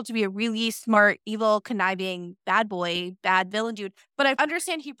potential to be a really smart, evil, conniving, bad boy, bad villain dude. But I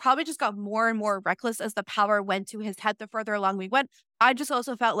understand he probably just got more and more reckless as the power went to his head the further along we went. I just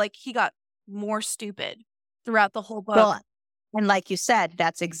also felt like he got more stupid throughout the whole book. Well, and like you said,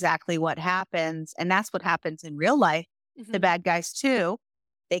 that's exactly what happens. And that's what happens in real life. The bad guys, too,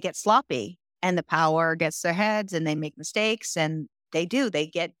 they get sloppy and the power gets their heads and they make mistakes and they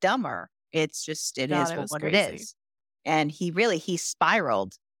get dumber. It's just, it is what it is. And he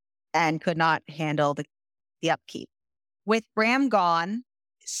spiraled and could not handle the upkeep. With Bram gone,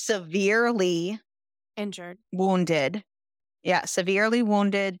 severely injured, wounded. Yeah, severely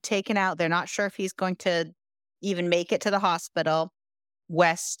wounded, taken out. They're not sure if he's going to even make it to the hospital.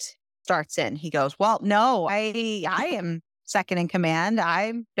 West starts in. He goes, well, no, I am second in command.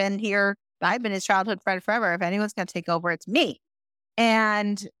 I've been here. I've been his childhood friend forever. If anyone's going to take over, it's me.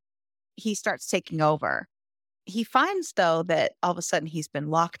 And he starts taking over. He finds, though, that all of a sudden he's been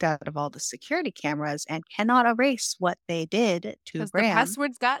locked out of all the security cameras and cannot erase what they did to Bram. The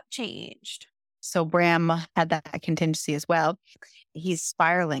passwords got changed. So Bram had that contingency as well. He's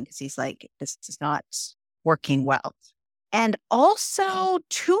spiraling because he's like, this is not working well. And also,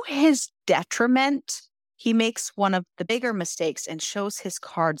 to his detriment, he makes one of the bigger mistakes and shows his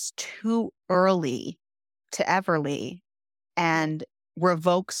cards too early to Everly and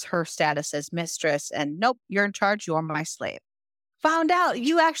revokes her status as mistress. And nope, you're in charge. You're my slave. Found out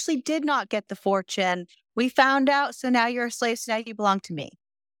you actually did not get the fortune. We found out. So now you're a slave. So now you belong to me.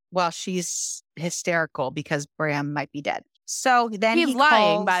 Well, she's hysterical because Bram might be dead. So then he's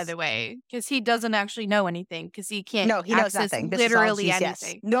lying, by the way, because he doesn't actually know anything because he can't. No, he knows nothing. Literally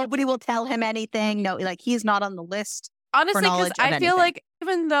anything. Yes. Nobody will tell him anything. No, like he's not on the list. Honestly, because I feel like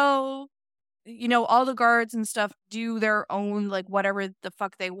even though, all the guards and stuff do their own, like whatever the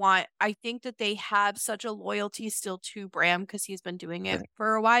fuck they want, I think that they have such a loyalty still to Bram because he's been doing it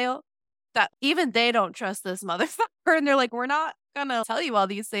for a while that even they don't trust this motherfucker. And they're like, we're not going to tell you all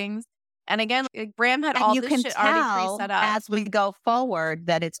these things. And again, like, Bram had all this shit already pre-set up. As we go forward,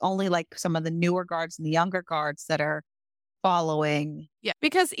 that it's only like some of the newer guards and the younger guards that are following. Yeah,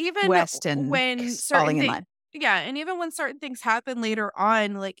 because even West and when falling in line. Yeah, and even when certain things happen later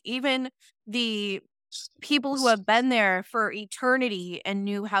on, like even the people who have been there for eternity and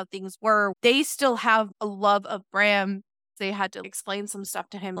knew how things were, they still have a love of Bram. They had to explain some stuff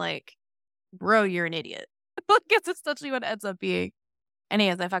to him, like, bro, you're an idiot. I guess it's essentially what it ends up being. And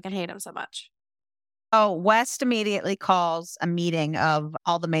I fucking hate him so much. Oh, West immediately calls a meeting of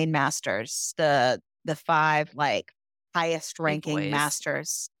all the main masters, the 5 like highest ranking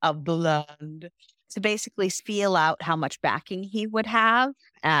masters of the land, to basically feel out how much backing he would have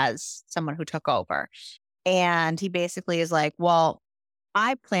as someone who took over. And he basically is like, well,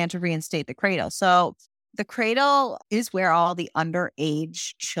 I plan to reinstate the cradle. So the cradle is where all the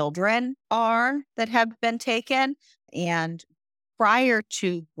underage children are that have been taken. And prior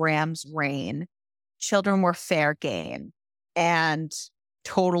to Bram's reign, children were fair game and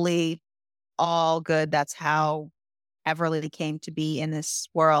totally all good. That's how Everly came to be in this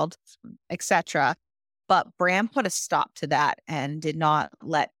world, etc. But Bram put a stop to that and did not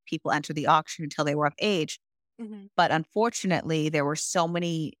let people enter the auction until they were of age. Mm-hmm. But unfortunately, there were so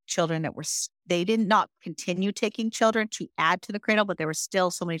many children that they did not continue taking children to add to the cradle, but there were still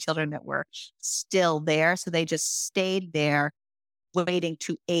so many children that were still there. So they just stayed there waiting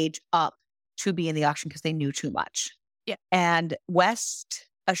to age up to be in the auction because they knew too much. Yeah. And West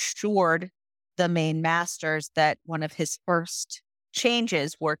assured the main masters that one of his first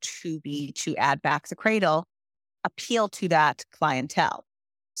changes were to add back the cradle, appeal to that clientele.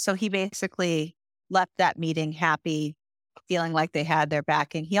 So he basically left that meeting happy, feeling like they had their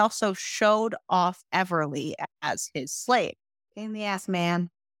backing. He also showed off Everly as his slave. Pain in the ass, man.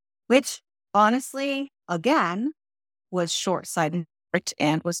 Which, honestly, again, was short-sighted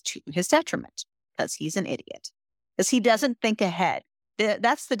and was to his detriment because he's an idiot. Because he doesn't think ahead.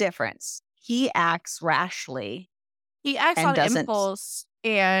 That's the difference. He acts rashly. He acts on impulse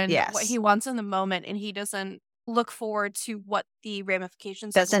and what he wants in the moment, and he doesn't look forward to what the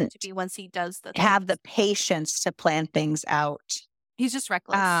ramifications are going to be once he does have the patience to plan things out. He's just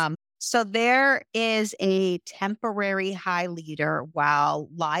reckless. So there is a temporary high leader while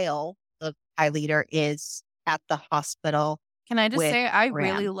Lyle, the high leader, is at the hospital. Can I just with say I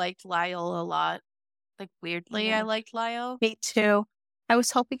Bram. really liked Lyle a lot. Like weirdly, Yeah. I liked Lyle. Me too. I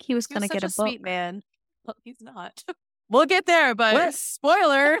was hoping he was He going was to get such a a book. sweet man. Well, he's not. We'll get there, but What?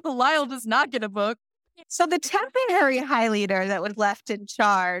 spoiler, Lyle does not get a book. So the temporary high leader that was left in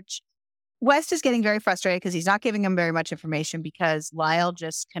charge, West is getting very frustrated because he's not giving him very much information because Lyle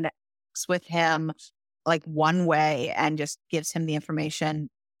just connects with him like one way and just gives him the information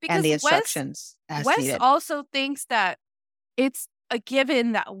Because and the West instructions as Wes needed. also thinks that it's a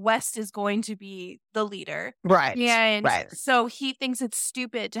given that West is going to be the leader. Right. And Right. so he thinks it's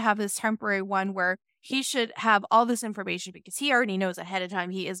stupid to have this temporary one where he should have all this information because he already knows ahead of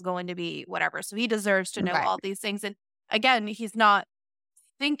time he is going to be whatever. So he deserves to know Right. all these things. And again, he's not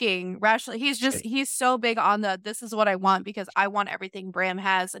thinking rationally. He's so big on this is what I want because I want everything Bram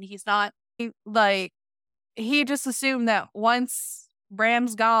has. And he's not like, he just assumed that once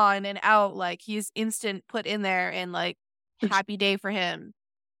Bram's gone and out, like he's instant put in there and like happy day for him.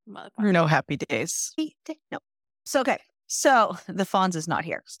 Motherfucker. No happy days. No. So, okay. So the Fonz is not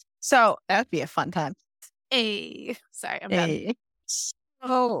here. So that'd be a fun time. Hey, sorry, I'm done. Hey.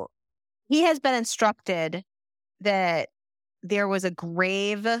 So he has been instructed that there was a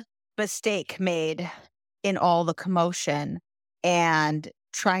grave mistake made in all the commotion and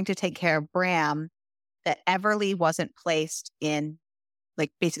trying to take care of Bram, that Everly wasn't placed in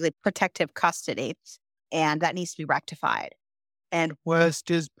like basically protective custody, and that needs to be rectified. And West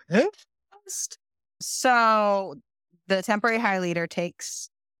is pissed. so the temporary high leader takes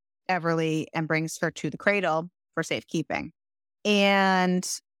Everly and brings her to the cradle for safekeeping. And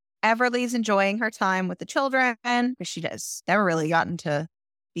Everly's enjoying her time with the children because she has never really gotten to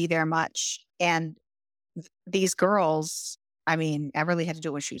be there much. And these girls, I mean, Everly had to do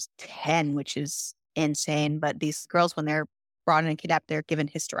it when she was 10, which is insane. But these girls, when they're brought in and kidnapped, they're given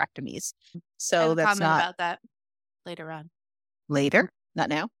hysterectomies. I So have a that's comment not about that later on. later, not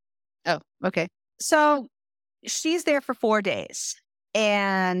now. Oh, okay. So she's there for 4 days,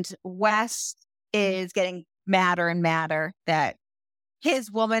 and Wes is getting madder and madder that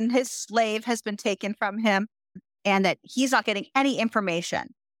his woman, his slave, has been taken from him and that he's not getting any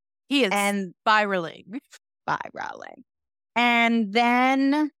information. He is And spiraling. spiraling. And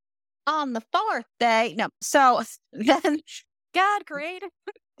then on the 4th day, no, so then God, great.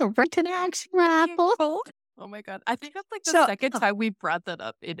 the written action raffle. Oh my God. I think that's like the So- second time we brought that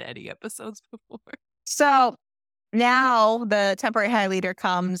up in any episodes before. So now the temporary high leader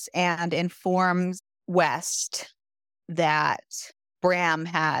comes and informs West that Bram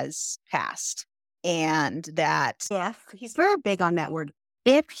has passed and that He's very big on that word.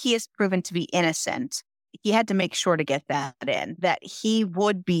 if he is proven to be innocent, he had to make sure to get that in, that he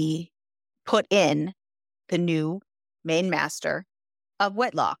would be put in the new main master of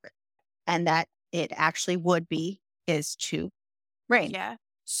Whitlock, and that it actually would be his to reign. Yeah.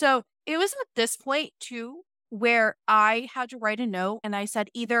 So it was at this point too where I had to write a note and I said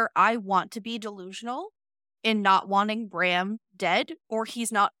either I want to be delusional in not wanting Bram dead, or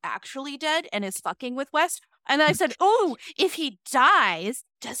he's not actually dead and is fucking with West. And I said, oh, if he dies,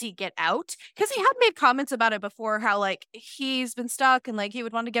 does he get out? Because he had made comments about it before, how like he's been stuck and like he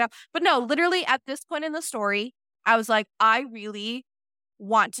would want to get out. But no, literally at this point in the story, I was like, I really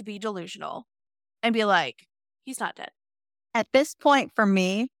want to be delusional and be like, he's not dead. At this point for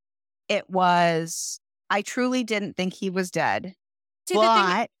me, it was, I truly didn't think he was dead. See, the thing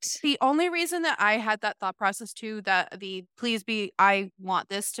But the only reason that I had that thought process too, that I want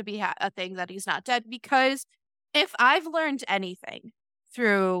this to be a thing that he's not dead, because if I've learned anything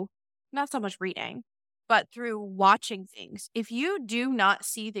through not so much reading, but through watching things, if you do not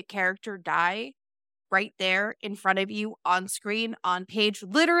see the character die right there in front of you on screen, on page,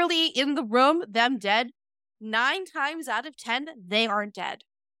 literally in the room, them dead, 9 times out of 10, they aren't dead.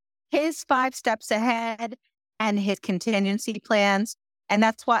 his 5 steps ahead and his contingency plans. And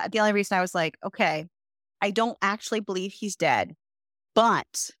that's why the only reason I was like, okay, I don't actually believe he's dead.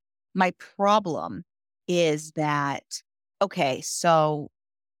 But my problem is that, okay, so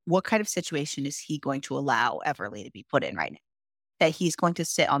what kind of situation is he going to allow Everly to be put in right now? That he's going to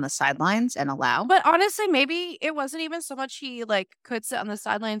sit on the sidelines and allow? But honestly, maybe it wasn't even so much he like could sit on the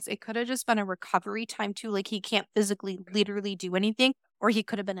sidelines. It could have just been a recovery time too. Like he can't physically, literally do anything, or he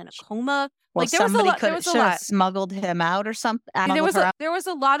could have been in a coma. Well, Like there was a somebody lot. There could was a should have lot. smuggled him out or something. There was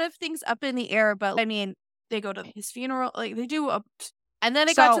a lot of things up in the air. But I mean, they go to his funeral. Like they do and then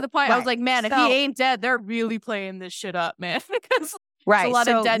it got to the point I was right. like, man, if So- he ain't dead, they're really playing this shit up, man. Because Right. a lot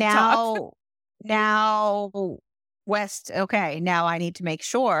of so dead talk. now West, okay, now I need to make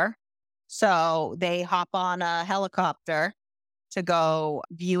sure So they hop on a helicopter to go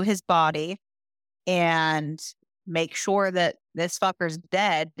view his body and make sure that this fucker's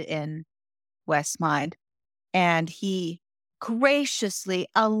dead in West's mind. And he graciously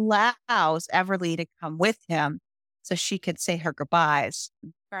allows Everly to come with him so she could say her goodbyes.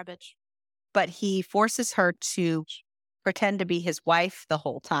 Garbage. But he forces her to pretend to be his wife the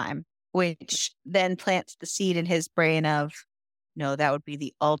whole time, which then plants the seed in his brain of, no, that would be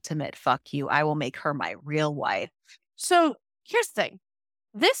the ultimate fuck you. I will make her my real wife. So here's the thing.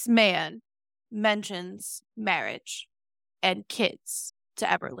 This man mentions marriage and kids to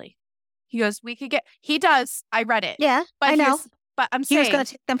Everly. He goes, he does. I read it. Yeah, But I know. But I'm He was saying, going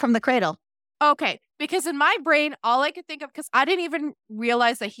to take them from the cradle. okay, because in my brain, all I could think of, because I didn't even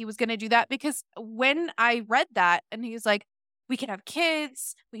realize that he was going to do that, because when I read that and he's like, we can have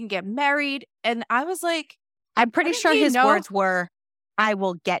kids, we can get married. And I was like, I'm pretty didn't sure he his know? words were, I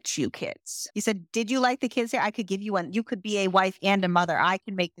will get you kids. He said, did you like the kids here? I could give you one. You could be a wife and a mother. I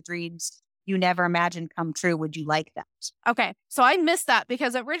can make the dreams you never imagined come true. Would you like that? Okay, so I missed that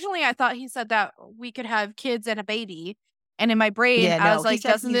because originally I thought he said that we could have kids and a baby. And in my brain, I was like,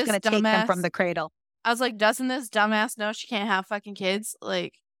 doesn't this going to take them from dumbass? the cradle? I was like, doesn't this dumbass know she can't have fucking kids?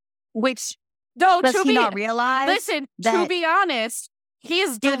 Like, Which no, does to he be not realize? listen, to that be honest, he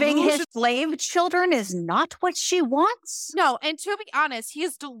is giving his delusional. slave children is not what she wants. No, and to be honest, he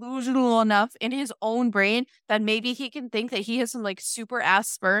is delusional enough in his own brain that maybe he can think that he has some like super ass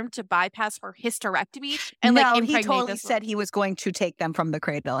sperm to bypass her hysterectomy and like impregnate he totally this said he was going to take them from the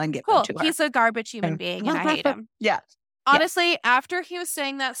cradle and give cool. them to her. He's a garbage human being, and I hate him. Yeah. Honestly, after he was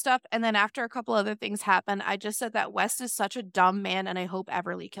saying that stuff, and then after a couple other things happened, I just said that West is such a dumb man, and I hope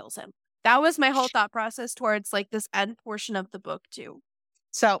Everly kills him. That was my whole thought process towards like this end portion of the book too.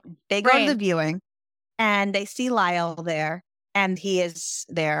 So they go to the Brain. viewing and they see Lyle there, and he is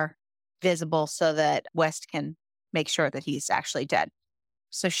there visible so that West can make sure that he's actually dead.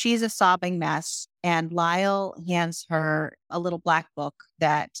 So she's a sobbing mess, and Lyle hands her a little black book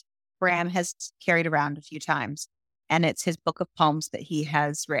that Bram has carried around a few times. And it's his book of poems that he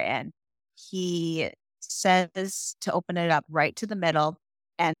has written. He says to open it up right to the middle,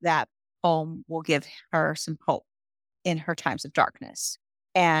 and that poem will give her some hope in her times of darkness.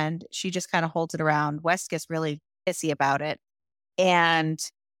 And she just kind of holds it around. West gets really pissy about it. And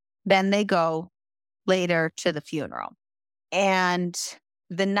then they go later to the funeral. And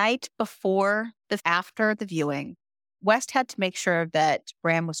the night before, after the viewing, West had to make sure that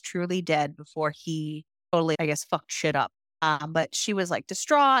Bram was truly dead before he totally, I guess, fucked shit up. But she was like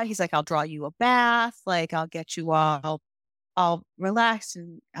distraught. He's like, I'll draw you a bath. Like, I'll get you all relaxed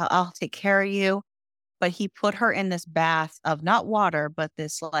and I'll take care of you. But he put her in this bath of not water, but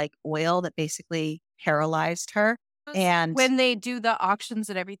this like oil that basically paralyzed her. And when they do the auctions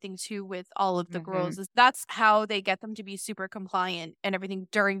and everything too with all of the girls, that's how they get them to be super compliant and everything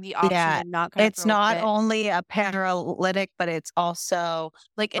during the auction. Yeah, and not kind it's not only a paralytic, but it's also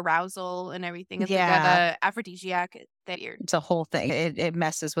like arousal and everything. It's Yeah. like an aphrodisiac that you're. it's a whole thing. It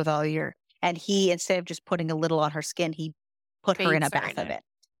messes with all your. And he, instead of just putting a little on her skin, he put her in a Bathes her bath in of it. it.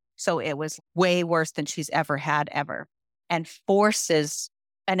 So it was way worse than she's ever had ever, and forces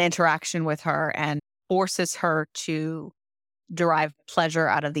an interaction with her and forces her to derive pleasure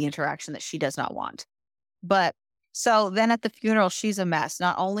out of the interaction that she does not want. But so then at the funeral, she's a mess.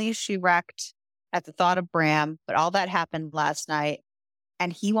 Not only is she wrecked at the thought of Bram, but all that happened last night,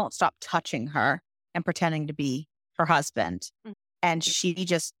 and he won't stop touching her and pretending to be her husband. And she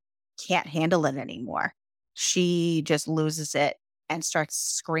just can't handle it anymore. She just loses it and starts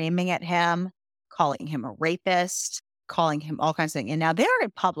screaming at him, calling him a rapist, calling him all kinds of things. And now they're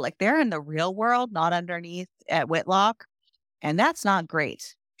in public. They're in the real world, not underneath at Whitlock. And that's not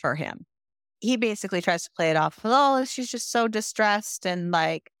great for him. He basically tries to play it off. Oh, she's just so distressed, and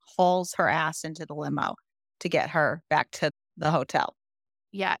like hauls her ass into the limo to get her back to the hotel.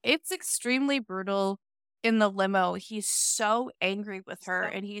 Yeah, it's extremely brutal in the limo. He's so angry with her,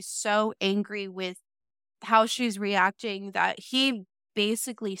 and he's so angry with how she's reacting that he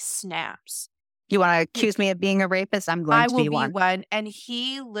basically snaps. You want to accuse me of being a rapist? I'm going to be one. And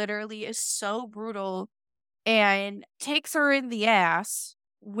he literally is so brutal and takes her in the ass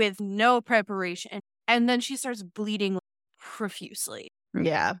with no preparation. And then she starts bleeding profusely.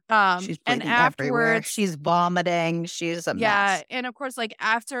 Yeah. She's and bleeding everywhere. afterwards, She's vomiting. She's a mess. and of course, like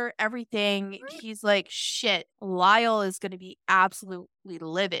after everything, he's like, shit, Lyle is going to be absolutely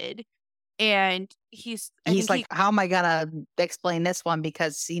livid. And he's like, how am I going to explain this one?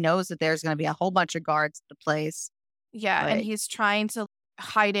 Because he knows that there's going to be a whole bunch of guards at the place. Yeah. Like, and he's trying to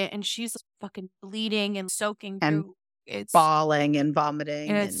hide it. And she's fucking bleeding and soaking and through. It's bawling and vomiting.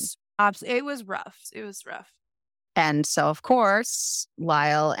 And it's It was rough. It was rough. And so, of course,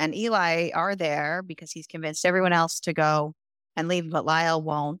 Lyle and Eli are there because he's convinced everyone else to go and leave, but Lyle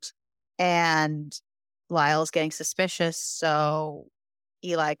won't. And Lyle's getting suspicious. So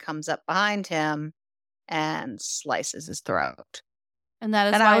Eli comes up behind him and slices his throat. And that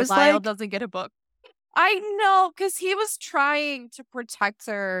is And I why was Lyle like- doesn't get a book. I know, because he was trying to protect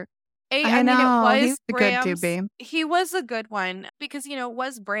her. I mean, it was he's a good Bram's. doobie. He was a good one because, you know, it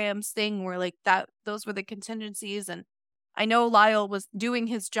was Bram's thing where like that, those were the contingencies. And I know Lyle was doing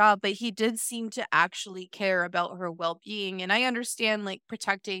his job, but he did seem to actually care about her well-being. And I understand like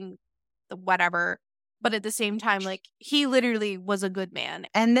protecting the whatever, but at the same time, like he literally was a good man.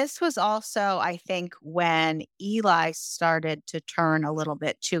 And this was also, I think, when Eli started to turn a little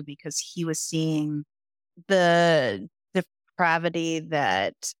bit too, because he was seeing the depravity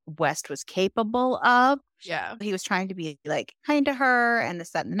that West was capable of. Yeah. He was trying to be like kind to her and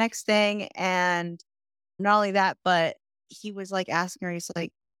this, that, and the next thing. And not only that, but he was like asking her, he's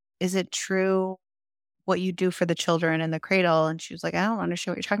like, is it true what you do for the children in the cradle? And she was like, I don't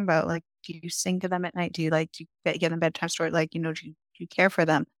understand what you're talking about. Like, do you sing to them at night? Do you give them bedtime story? Like, do you care for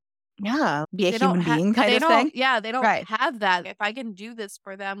them? Yeah. Be a human being kind of thing. Yeah, they don't Right. have that. If I can do this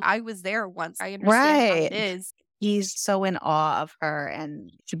for them, I was there once. I understand how it is. He's so in awe of her, and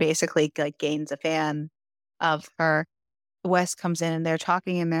she basically like gains a fan of her. Wes comes in and they're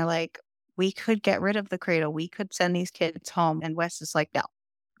talking and they're like, we could get rid of the cradle. We could send these kids home. And Wes is like, no.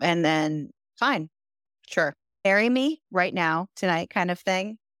 And then fine. Sure. Marry me right now, tonight kind of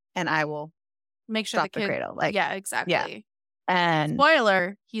thing. And I will Make sure stop the cradle. Like, yeah, exactly. and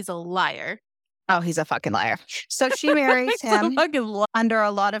Spoiler, he's a liar. oh, he's a fucking liar. So she marries He's a him fucking liar. under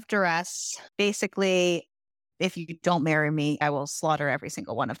a lot of duress. Basically, if you don't marry me, I will slaughter every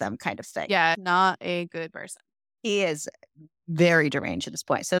single one of them kind of thing. Yeah, not a good person. He is very deranged at this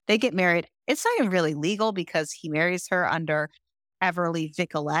point. So they get married. It's not even really legal because he marries her under Everly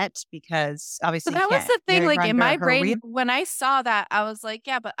Vicolette because obviously So that was the thing, like in my brain, real- when I saw that, I was like,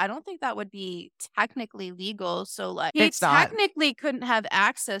 yeah, but I don't think that would be technically legal. So like he It's not. technically couldn't have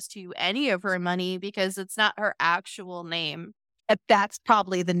access to any of her money because it's not her actual name. That's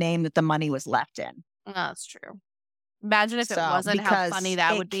probably the name that the money was left in. Oh, that's true. Imagine if it So, wasn't, how because funny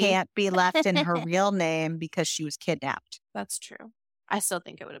that it would be. can't be left in her real name because she was kidnapped. That's true. I still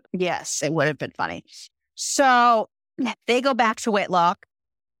think it would have been. Yes, it would have been funny. So they go back to Whitlock.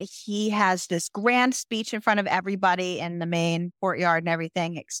 He has this grand speech in front of everybody in the main courtyard and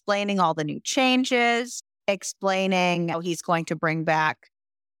everything, explaining all the new changes, explaining how he's going to bring back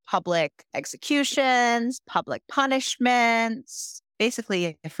public executions, public punishments,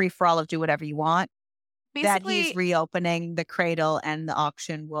 basically a free for all of do whatever you want. That he's reopening the cradle and the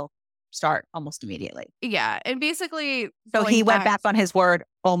auction will start almost immediately. Yeah. And basically, So going he went back on his word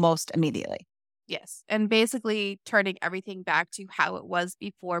almost immediately. Yes. And basically turning everything back to how it was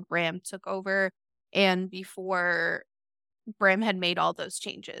before Bram took over and before Bram had made all those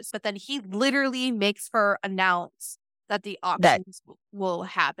changes. But then he literally makes her announce that the auctions will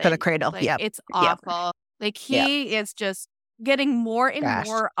happen. For the cradle. Like, Yep. It's awful. Like he is just getting more and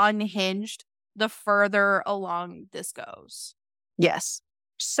more unhinged the further along this goes. Yes.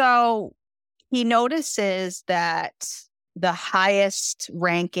 So he notices that the highest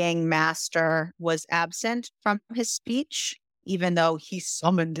ranking master was absent from his speech, even though he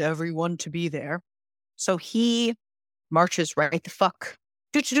summoned everyone to be there. So he marches right the fuck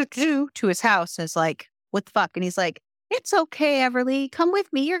to his house and is like, what the fuck? And he's like, it's okay, Everly. Come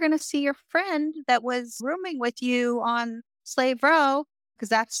with me. You're going to see your friend that was rooming with you on Slave Row, because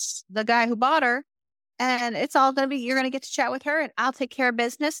that's the guy who bought her. And it's all going to be, you're going to get to chat with her and I'll take care of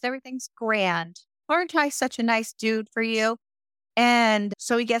business. Everything's grand. Aren't I such a nice dude for you? And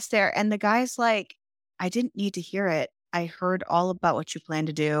so he gets there and the guy's like, I didn't need to hear it. I heard all about what you plan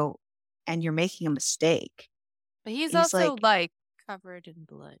to do and you're making a mistake. But he's also like covered in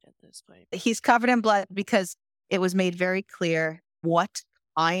blood at this point. He's covered in blood because it was made very clear what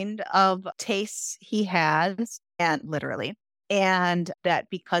kind of tastes he has, and literally, and that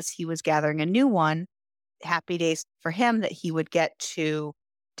because he was gathering a new one, happy days for him that he would get to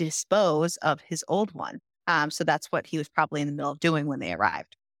dispose of his old one. So that's what he was probably in the middle of doing when they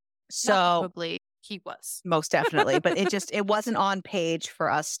arrived. So probably he was. Most definitely, but it wasn't on page for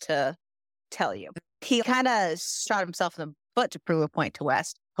us to tell you. He kind of shot himself in the foot to prove a point to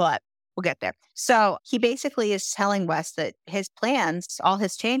West, but we'll get there. So he basically is telling West that his plans, all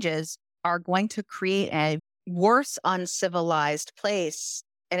his changes, are going to create a worse uncivilized place,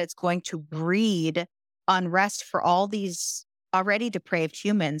 and it's going to breed unrest for all these already depraved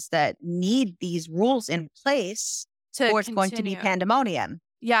humans that need these rules in place, or it's going to be pandemonium.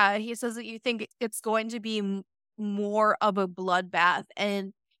 Yeah, he says that you think it's going to be more of a bloodbath,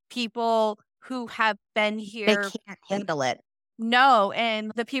 and people who have been They here can't handle it. no,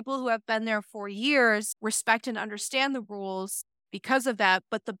 and the people who have been there for years respect and understand the rules because of that,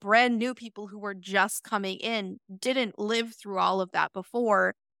 but the brand new people who were just coming in didn't live through all of that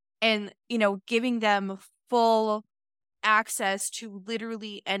before. And, giving them full access to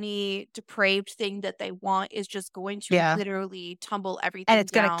literally any depraved thing that they want is just going to Yeah. literally tumble And everything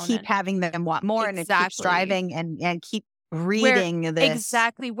it's going to down. keep having them want more and it keeps Exactly. driving and keep Where reading this.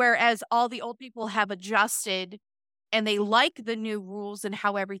 exactly, whereas all the old people have adjusted and they like the new rules and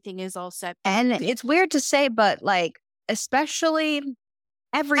how everything is all set. And it's weird to say, but like, especially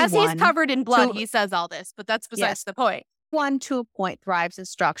As he's everyone, covered in blood, to- he says all this, but that's besides Yes. the point. one to a point thrives in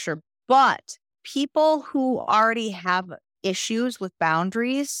structure, but people who already have issues with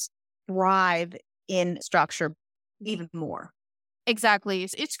boundaries thrive in structure even more. Exactly.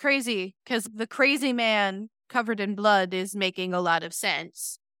 It's crazy because the crazy man covered in blood is making a lot of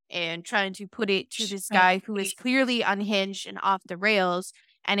sense and trying to put it to this guy who is clearly unhinged and off the rails.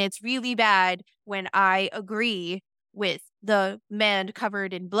 And it's really bad when I agree with the man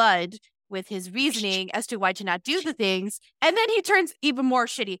covered in blood with his reasoning as to why to not do the things. And then he turns even more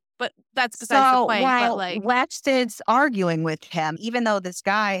shitty. But that's besides the point. While But like, West is arguing with him, even though this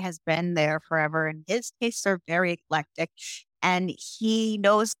guy has been there forever and his tastes are very eclectic and he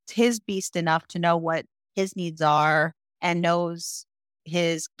knows his beast enough to know what his needs are and knows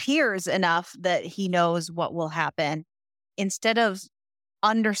his peers enough that he knows what will happen, instead of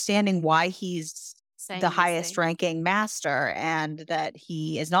understanding why he's saying the these highest things. ranking master and that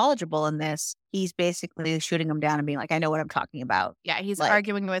he is knowledgeable in this, he's basically shooting him down and being like, I know what I'm talking about. Yeah, he's Like-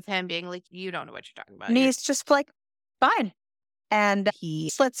 arguing with him, being like, you don't know what you're talking about. And he's just like, fine. And he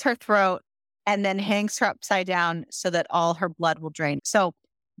slits her throat and then hangs her upside down so that all her blood will drain. So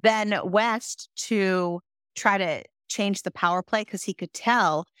then West, to try to change the power play, because he could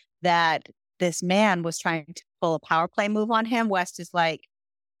tell that this man was trying to pull a power play move on him, West is like,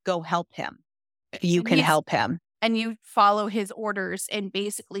 go help him. You And can he's- help him. and you follow his orders and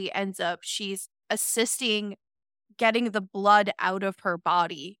basically ends up she's assisting getting the blood out of her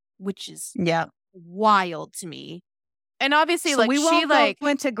body, which is Yeah. wild to me. And obviously, So like, we she won't like go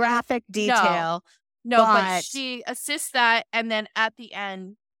into graphic detail. no, but but- she assists that, and then at the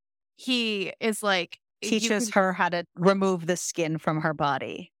end, he is like Teaches her how to remove the skin from her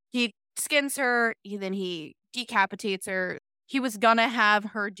body. he skins her, then he decapitates her. He was gonna have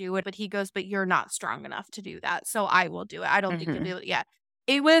her do it, but he goes, but you're not strong enough to do that, so I will do it. I don't think you'll do it. Yeah.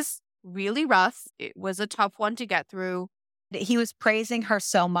 It was really rough. It was a tough one to get through. He was praising her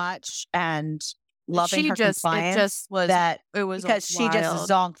so much and loving her compliance it just was that it was because she just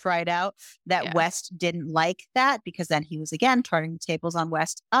wild. zonked right out that Yeah. West didn't like that, because then he was again turning the tables on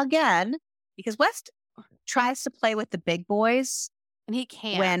West again, because West tries to play with the big boys and he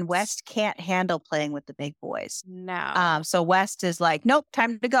can't when West can't handle playing with the big boys. no So West is like, nope,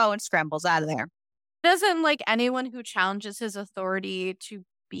 time to go, and scrambles out of there. doesn't like anyone who challenges his authority to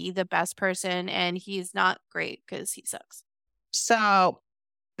be the best person, and he's not great because he sucks. So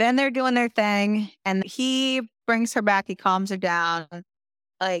then they're doing their thing and he brings her back. He calms her down.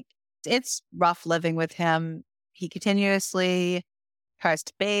 Like, it's rough living with him. He continuously tries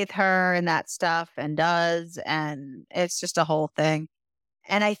to bathe her and that stuff and does. And it's just a whole thing.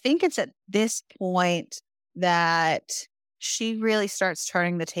 And I think it's at this point that she really starts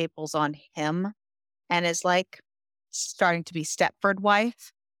turning the tables on him and is like starting to be Stepford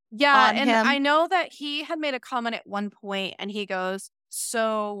wife. Yeah, On and him. I know that he had made a comment at one point, and he goes,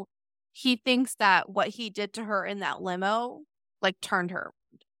 so he thinks that what he did to her in that limo, like, turned her.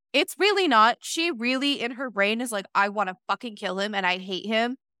 It's really not. She really, in her brain, is like, I want to fucking kill him, and I hate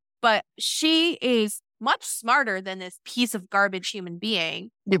him. But she is much smarter than this piece of garbage human being.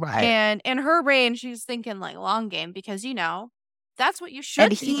 Right. And in her brain, she's thinking, like, long game, because, that's what you should And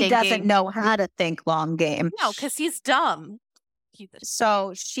be he thinking. doesn't know how to think long game. No, because he's dumb.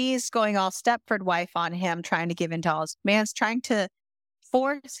 So she's going all Stepford wife on him, trying to give into all his commands, trying to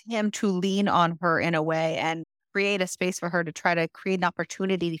force him to lean on her in a way and create a space for her to try to create an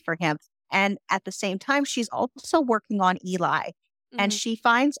opportunity for him. And at the same time, she's also working on Eli. And Mhm. she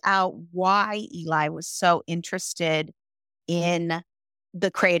finds out why Eli was so interested in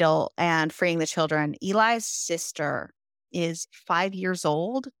the cradle and freeing the children. Eli's sister is 5 years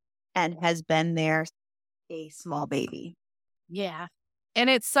old and has been there a small baby. Yeah. And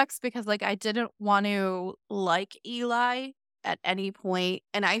it sucks because, like, I didn't want to like Eli at any point,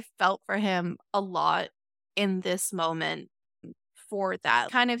 and I felt for him a lot in this moment for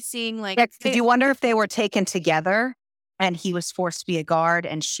that. Kind of seeing, like, Did you wonder if they were taken together? And he was forced to be a guard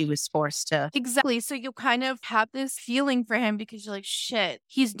and she was forced to. Exactly. So you kind of have this feeling for him because you're like, shit,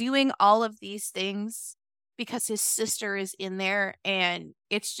 he's doing all of these things because his sister is in there. And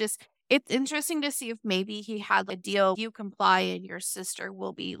it's interesting to see if maybe he had a deal, you comply and your sister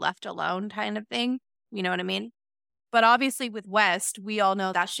will be left alone kind of thing. You know what I mean? But obviously with West, we all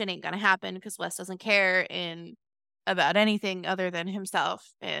know that shit ain't going to happen because West doesn't care about anything other than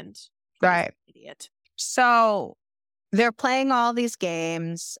himself. And he's Right. an idiot. So they're playing all these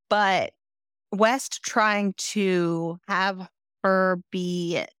games, but West trying to have her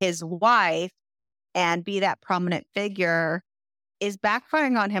be his wife and be that prominent figure is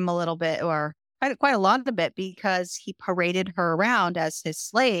backfiring on him a little bit, or quite a lot of it, because he paraded her around as his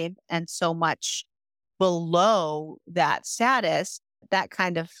slave and so much below that status that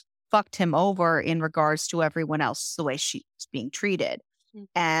kind of fucked him over in regards to everyone else, the way she's being treated. Mm.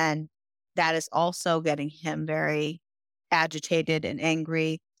 And that is also getting him very agitated and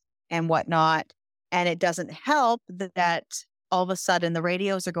angry and whatnot. And it doesn't help that all of a sudden the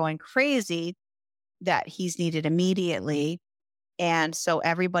radios are going crazy that he's needed immediately. And so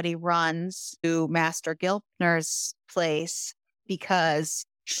everybody runs to Master Gilpner's place because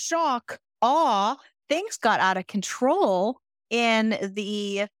things got out of control in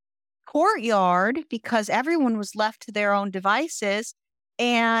the courtyard because everyone was left to their own devices.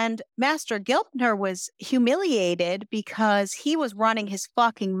 And Master Gilpner was humiliated because he was running his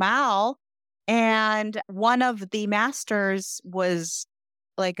fucking mouth. And one of the masters was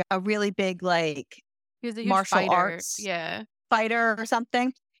like a really big, like, He was a huge martial fighter. arts Yeah. fighter or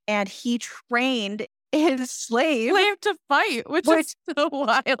something. And he trained his slave. Slave to fight, which is so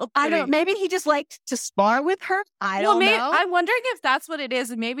wild. I don't, maybe he just liked to spar with her. I don't know. I'm wondering if that's what it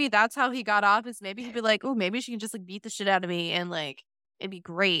is. And maybe that's how he got off, is maybe he'd be like, oh, maybe she can just like beat the shit out of me and like, it'd be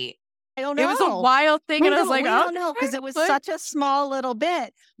great. I don't know. It was a wild thing. And I was like, we oh, don't know, because it was such a small little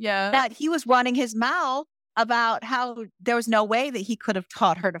bit yeah. that he was running his mouth about how there was no way that he could have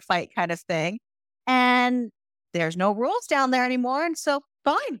taught her to fight, kind of thing. And there's no rules down there anymore. And so,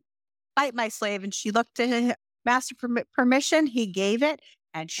 fine, fight my slave. And she looked to Master permission. He gave it.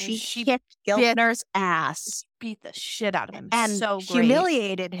 And she kicked Gilpner's ass. Beat the shit out of him. And so great.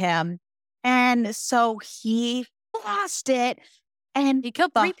 Humiliated him. And so he lost it. And he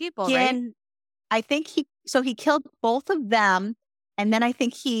killed 3 people, right? I think he killed both of them. And then I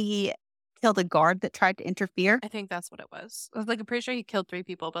think he killed a guard that tried to interfere. I think that's what it was. I was like, I'm pretty sure he killed 3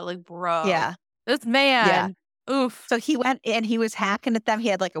 people, but like, bro. Yeah. This man. Yeah. Oof. So he went and he was hacking at them. He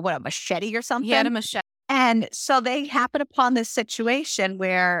had like a machete or something. He had a machete. And so they happen upon this situation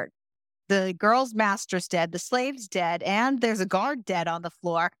where the girl's master's dead, the slave's dead, and there's a guard dead on the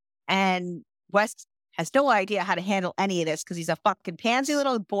floor. And West has no idea how to handle any of this because he's a fucking pansy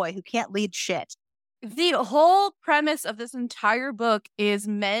little boy who can't lead shit. The whole premise of this entire book is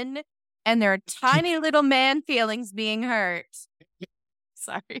men and their tiny little man feelings being hurt.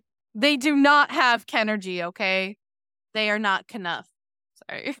 Sorry. They do not have Kenergy, okay? They are not Knuff.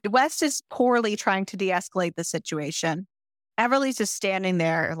 Sorry. West is poorly trying to de-escalate the situation. Everly's just standing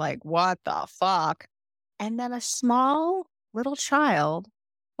there like, what the fuck? And then a small little child,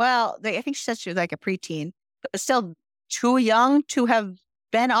 I think she said she was like a preteen, but still too young to have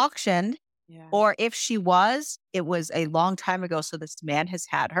been auctioned. Yeah. Or if she was, it was a long time ago. So this man has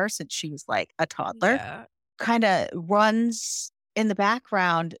had her since she was like a toddler. Yeah. Kind of runs in the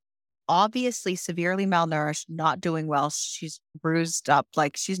background, obviously severely malnourished, not doing well. She's bruised up,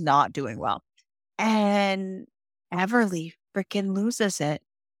 like she's not doing well. And Everly freaking loses it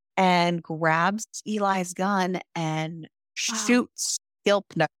and grabs Eli's gun and shoots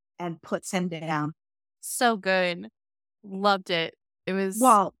Gilpner and puts him down. So good. Loved it. It was...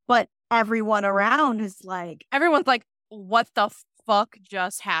 Well, but everyone around is like... Everyone's like, what the fuck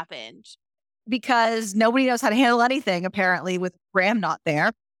just happened? Because nobody knows how to handle anything, apparently, with Graham not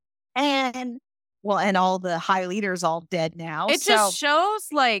there. And all the high leaders all dead now. It just shows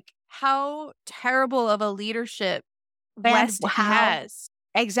like how terrible of a leadership West has.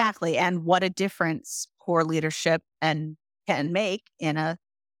 Exactly. And what a difference poor leadership can make and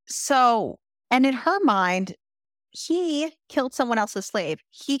in her mind, he killed someone else's slave.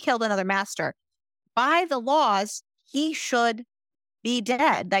 He killed another master. By the laws, he should be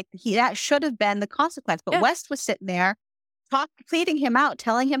dead. Like that should have been the consequence. But West was sitting there pleading him out,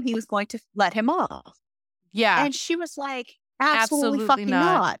 telling him he was going to let him off. Yeah. And she was like, absolutely fucking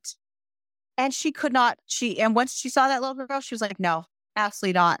not. And she could not, and once she saw that little girl, she was like, no,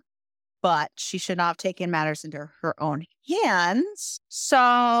 absolutely not. But she should not have taken matters into her own hands.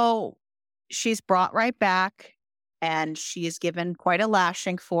 So she's brought right back and she is given quite a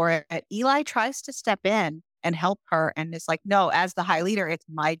lashing for it. Eli tries to step in and help her. And it's like, no, as the high leader, it's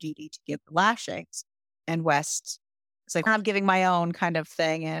my duty to give the lashings. And West, it's like, I'm giving my own kind of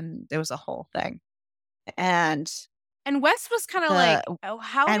thing. And there was a whole thing. And West was kind of like, oh,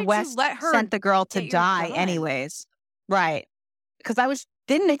 how and did West you let her sent the girl to get your die gun? anyways. Right. Because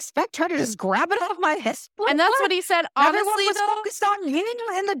didn't expect her to just grab it off my hip. And that's what he said. Everyone Honestly, was though, focused on him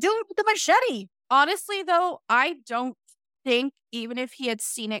and the dude with the machete. honestly, though, I don't think even if he had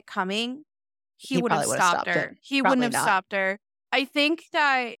seen it coming, he would have probably would've stopped stopped her. it. He Probably wouldn't have not. stopped her. I think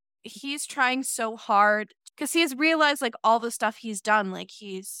that he's trying so hard because he has realized like all the stuff he's done, like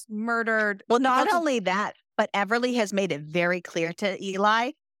he's murdered. Well, not lots of- only that, but Everly has made it very clear to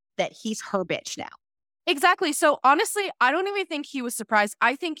Eli that he's her bitch now. Exactly. So honestly, I don't even think he was surprised.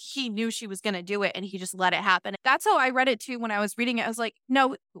 I think he knew she was going to do it and he just let it happen. That's how I read it too when I was reading it. I was like,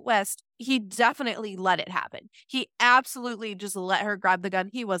 no, West, he definitely let it happen. He absolutely just let her grab the gun.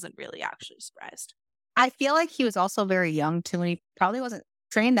 He wasn't really actually surprised. I feel like he was also very young too, and he probably wasn't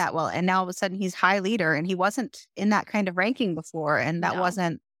trained that well. And now all of a sudden he's high leader and he wasn't in that kind of ranking before. And that No.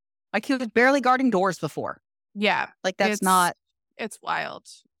 wasn't like he was barely guarding doors before. Yeah. Like that's not. It's wild.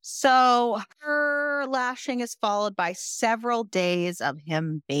 So her lashing is followed by several days of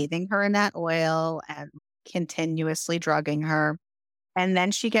him bathing her in that oil and continuously drugging her. And then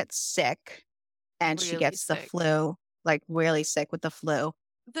she gets sick and she Really gets the sick. flu, like really sick with the flu.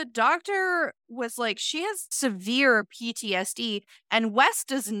 The doctor was like, she has severe PTSD, and West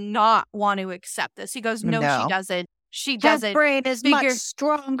does not want to accept this. He goes, no, she No. doesn't. She Her doesn't. brain is much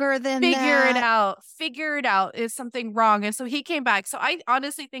stronger than Figure that. it out. Figure it out. Is something wrong? And so he came back. So I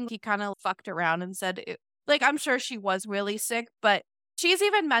honestly think he kind of fucked around and said, like, I'm sure she was really sick, but she's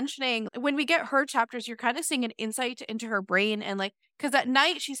even mentioning when we get her chapters, you're kind of seeing an insight into her brain. And like, because at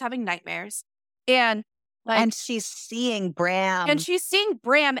night she's having nightmares. And like, And she's seeing Bram. and she's seeing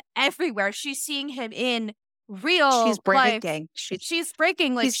Bram everywhere. She's seeing him in real she's life. breaking. She's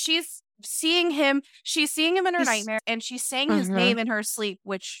breaking. Like she's seeing him. She's seeing him in her nightmare, and she's saying his name in her sleep,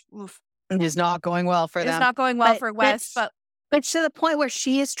 which is not going well for them. is not going well for West. But to the point where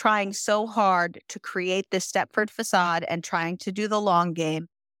she is trying so hard to create this Stepford facade and trying to do the long game,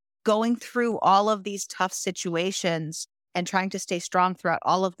 going through all of these tough situations and trying to stay strong throughout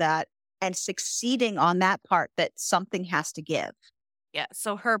all of that and succeeding on that part that something has to give. Yeah.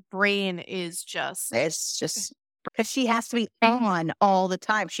 So her brain is just. It's just because she has to be on all the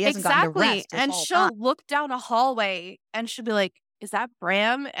time. She hasn't gotten to rest. And she'll look down a hallway and she'll be like, is that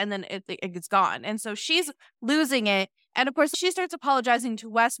Bram? And then it's gone. And so she's losing it. And of course, she starts apologizing to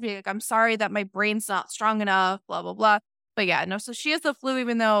West, being like, I'm sorry that my brain's not strong enough, blah, blah, blah. But yeah, no, so she has the flu,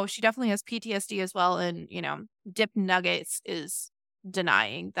 even though she definitely has PTSD as well. And, Dip Nuggets is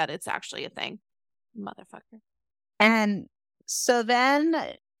denying that it's actually a thing. Motherfucker. And so then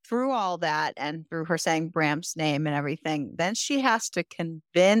through all that and through her saying Bram's name and everything, then she has to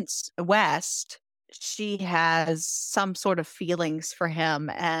convince West she has some sort of feelings for him,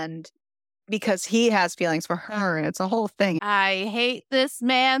 and because he has feelings for her, and it's a whole thing. I hate this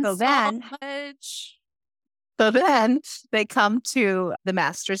man so much. So then they come to the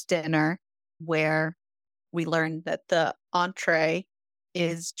master's dinner where we learn that the entree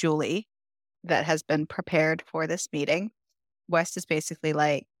is Julie that has been prepared for this meeting. West is basically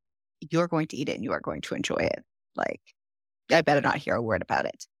like, you're going to eat it and you are going to enjoy it. Like, I better not hear a word about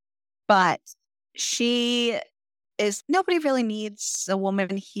it. But nobody really needs a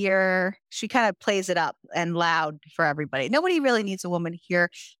woman here. She kind of plays it up and loud for everybody. Nobody really needs a woman here.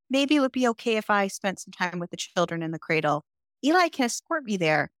 Maybe it would be okay if I spent some time with the children in the cradle. Eli can escort me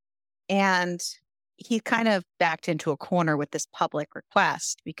there. And he kind of backed into a corner with this public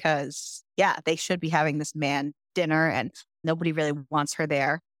request because, yeah, they should be having this man dinner and nobody really wants her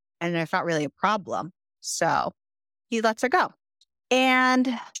there. And there's not really a problem. So he lets her go.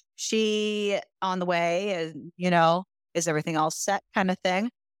 And she, on the way, is everything all set kind of thing?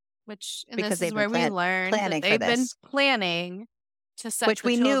 Which, and because this is where we learned that they've been planning to set which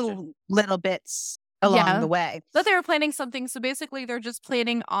we knew little bits along the way. But they were planning something. So basically, they're just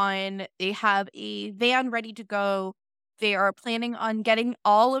planning on, they have a van ready to go. They are planning on getting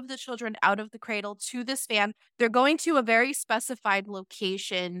all of the children out of the cradle to this van. They're going to a very specified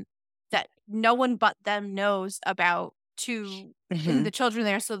location that no one but them knows about to the children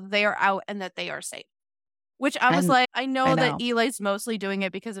there, so they are out and that they are safe. Which I was like, I know that Eli's mostly doing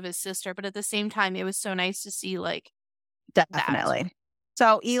it because of his sister, but at the same time, it was so nice to see definitely. That.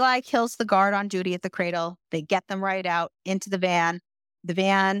 So Eli kills the guard on duty at the cradle. They get them right out into the van. The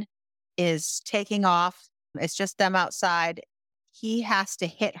van is taking off. It's just them outside. He has to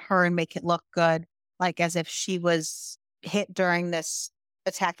hit her and make it look good, like as if she was hit during this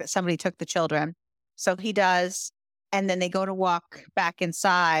attack that somebody took the children. So he does. And then they go to walk back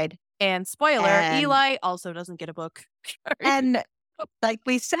inside. And spoiler, And- Eli also doesn't get a book. And like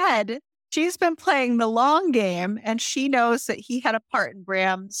we said, she's been playing the long game and she knows that he had a part in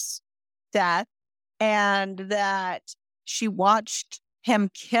Bram's death and that she watched him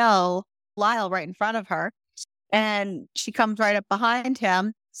kill Lyle right in front of her. And she comes right up behind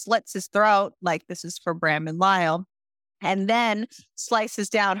him, slits his throat, like this is for Bram and Lyle, and then slices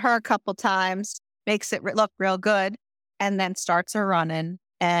down her a couple times, makes it look real good, and then starts her running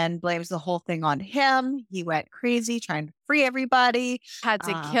and blames the whole thing on him. He went crazy trying to free everybody. Had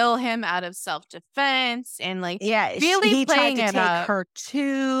to kill him out of self-defense and like Yeah, really he tried playing to it take up. her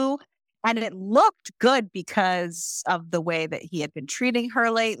too. And it looked good because of the way that he had been treating her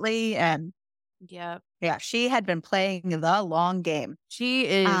lately. And Yeah, yeah, she had been playing the long game. she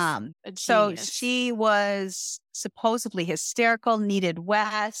is a So genius. she was supposedly hysterical, needed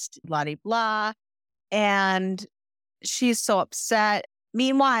West, blah, blah, blah. And she's so upset.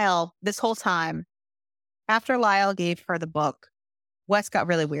 Meanwhile, this whole time, after Lyle gave her the book, West got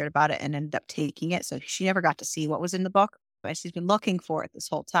really weird about it and ended up taking it. So she never got to see what was in the book, but she's been looking for it this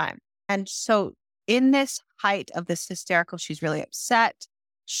whole time. And so in this height of this hysterical, she's really upset.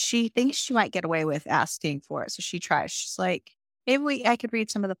 She thinks she might get away with asking for it. So she tries. She's like, maybe I could read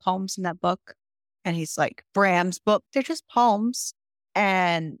some of the poems in that book. And he's like, Bram's book, they're just poems.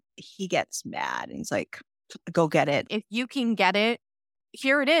 And he gets mad. And he's like, go get it. If you can get it,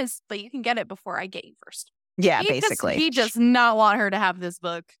 here it is, but you can get it before I get you first. Yeah, Basically. He does not want her to have this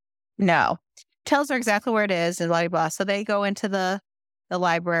book. No. Tells her exactly where it is and blah, blah, blah. So they go into the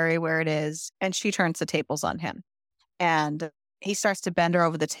library where it is, and she turns the tables on him. And he starts to bend her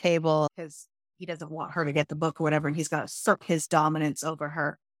over the table because he doesn't want her to get the book or whatever. And he's got to assert his dominance over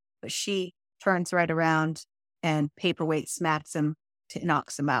her. But she turns right around and paperweight smacks him,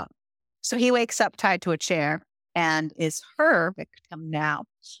 knocks him out. So he wakes up tied to a chair and is her victim now.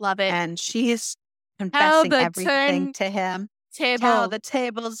 Love it. And she's confessing everything to him. How the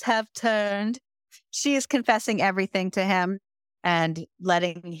tables have turned. She is confessing everything to him and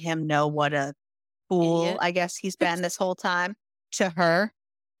letting him know what a fool, Idiot. I guess he's been this whole time to her.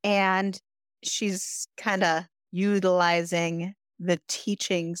 And she's kind of utilizing the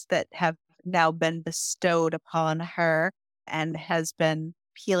teachings that have now been bestowed upon her and has been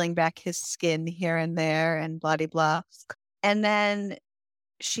peeling back his skin here and there and blah, blah, blah. And then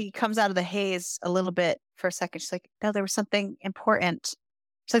she comes out of the haze a little bit for a second. She's like, no, there was something important.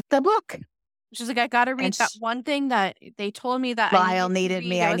 She's like, the book. She's like, I got to read And that one thing that they told me that Lyle I needed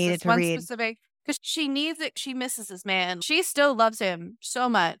me. I needed to read. Specific, because she needs it. She misses this man. She still loves him so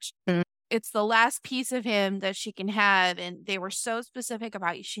much. Mhm. It's the last piece of him that she can have. And they were so specific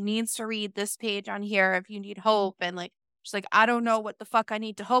about she needs to read this page on here if you need hope. And like, she's like, I don't know what the fuck I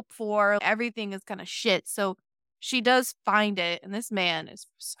need to hope for. Everything is kind of shit. So she does find it. And this man is,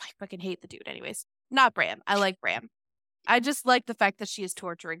 I fucking hate the dude anyways. Not Bram. I like Bram. I just like the fact that she is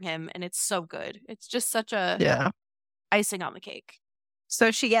torturing him, and it's so good. It's just such a icing on the cake. So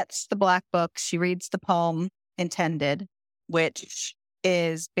she gets the black book. She reads the poem intended, which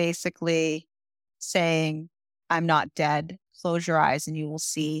is basically saying, I'm not dead. Close your eyes and you will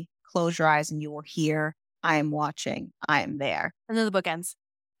see. Close your eyes and you will hear. I am watching. I am there. And then the book ends.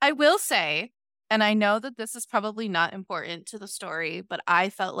 I will say, and I know that this is probably not important to the story, but I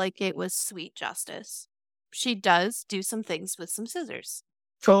felt like it was sweet justice. She does do some things with some scissors.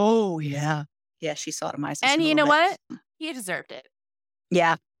 Oh, yeah. Yeah, she sodomizes him And a you know little bit. what? He deserved it.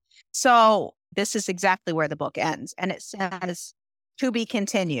 Yeah. So this is exactly where the book ends. And it says, to be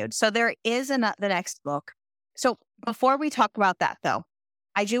continued. So there is the next book. So before we talk about that, though,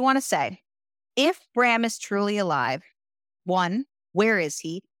 I do want to say, if Bram is truly alive, one, where is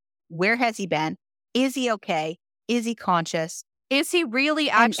he? Where has he been? Is he okay? Is he conscious? Is he really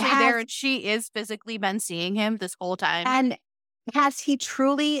And actually there and she is physically been seeing him this whole time? And has he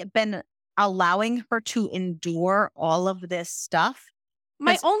truly been allowing her to endure all of this stuff?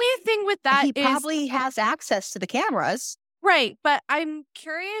 My 'Cause only thing with that he is probably has access to the cameras. right, but I'm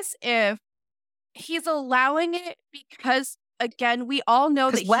curious if he's allowing it because, again, we all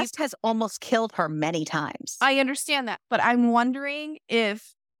know that Because West has almost killed her many times. I understand that, but I'm wondering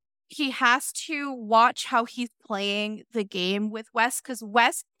if he has to watch how he's playing the game with Wes because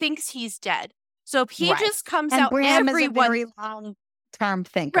Wes thinks he's dead. So if he Right. just comes and out, Bram is a everyone very long-term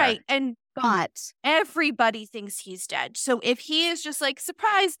thinker. right, and But everybody thinks he's dead. So if he is just like,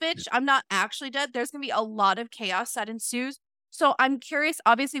 surprise, bitch, I'm not actually dead, there's going to be a lot of chaos that ensues. So I'm curious,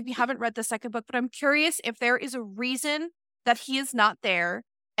 obviously we haven't read the second book, but I'm curious if there is a reason that he is not there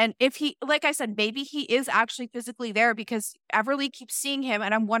And if he, like I said, maybe he is actually physically there because Everly keeps seeing him.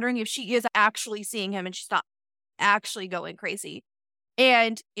 And I'm wondering if she is actually seeing him and she's not actually going crazy.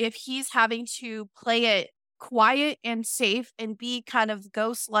 And if he's having to play it quiet and safe and be kind of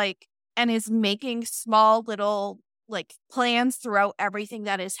ghost-like and is making small little like plans throughout everything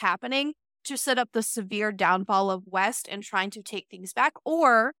that is happening to set up the severe downfall of West and trying to take things back,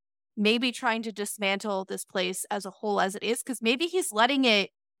 or maybe trying to dismantle this place as a whole as it is, because maybe he's letting it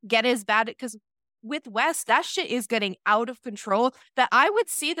get as bad, because with West, that shit is getting out of control, that I would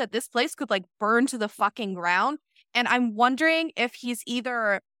see that this place could like burn to the fucking ground. And I'm wondering if he's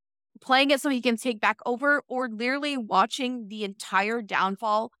either playing it so he can take back over or literally watching the entire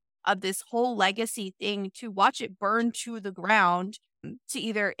downfall of this whole legacy thing to watch it burn to the ground to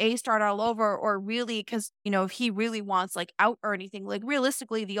either A, start all over, or really, because, you know, if he really wants like out or anything, like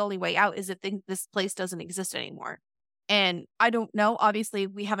realistically, the only way out is if this place doesn't exist anymore. And I don't know. Obviously,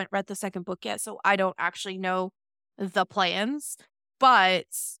 we haven't read the second book yet, so I don't actually know the plans. But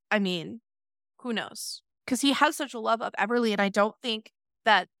I mean, who knows? Because he has such a love of Everly, and I don't think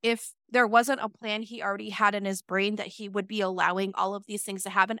that if there wasn't a plan he already had in his brain that he would be allowing all of these things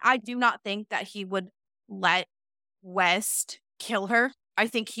to happen. I do not think that he would let West kill her. I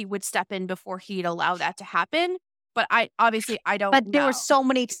think he would step in before he'd allow that to happen. But I don't But know. there were so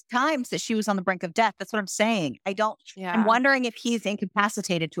many times that she was on the brink of death. That's what I'm saying. Yeah. I'm wondering if he's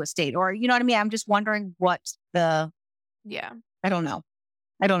incapacitated to a state, or you know what I mean? I'm just wondering what Yeah. I don't know.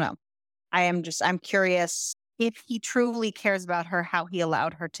 I'm curious if he truly cares about her, how he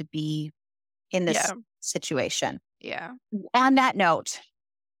allowed her to be in this situation. Yeah. On that note,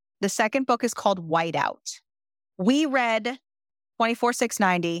 the second book is called Whiteout. We read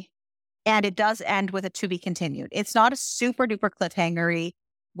 24,690, and it does end with a to be continued. It's not a super duper cliffhangery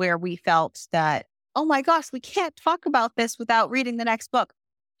where we felt that, oh my gosh, we can't talk about this without reading the next book.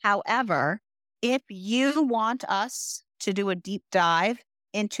 However, if you want us to do a deep dive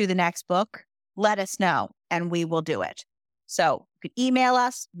into the next book, let us know and we will do it. So you could email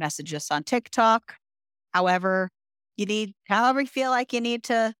us, message us on TikTok, however you feel like you need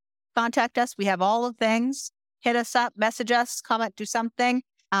to contact us. We have all the things. Hit us up, message us, comment, do something,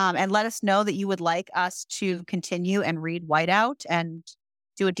 and let us know that you would like us to continue and read Whiteout and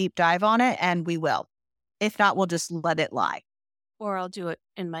do a deep dive on it, and we will. If not, we'll just let it lie. Or I'll do it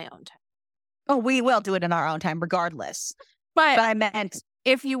in my own time. Oh, we will do it in our own time regardless. But I meant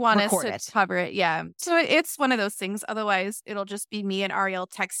if you want us to it. cover it, yeah. So it's one of those things. Otherwise, it'll just be me and Ariel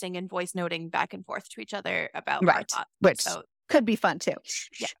texting and voice noting back and forth to each other about our thoughts. Which could be fun too.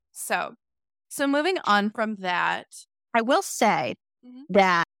 Yeah. So moving on from that, I will say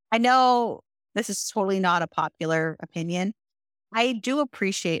that I know this is totally not a popular opinion. I do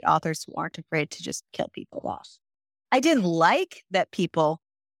appreciate authors who aren't afraid to just kill people off. I didn't like that people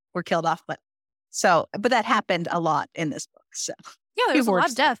were killed off, but that happened a lot in this book. So yeah, there's a lot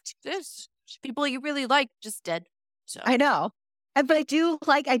of death. There's people you really like just dead. So I know, but I do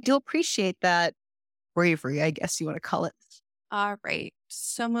appreciate that bravery, I guess you want to call it. All right.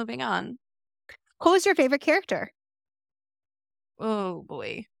 So moving on. Who is your favorite character? Oh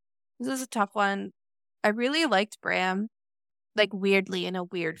boy, this is a tough one. I really liked Bram, like weirdly in a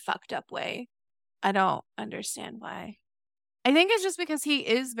weird fucked up way. I don't understand why. I think it's just because he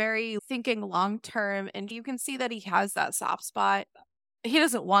is very thinking long term, and you can see that he has that soft spot. He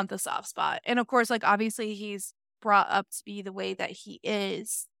doesn't want the soft spot. And of course, like obviously he's brought up to be the way that he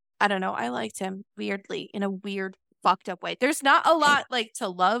is. I don't know. I liked him weirdly in a weird fucked up way. There's not a lot like to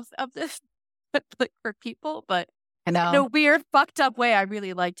love of this like for people, but I know. in a weird fucked up way, I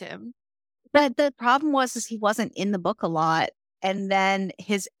really liked him. But the problem was he wasn't in the book a lot. And then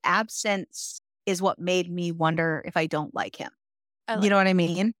his absence is what made me wonder if I don't like him. You know what I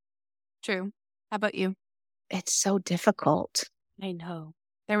mean? True. How about you? It's so difficult. I know.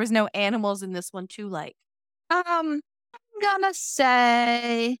 There was no animals in this one to like. I'm gonna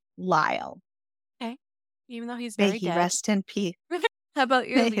say Lyle. Okay. Even though he's very May he dead. rest in peace. How about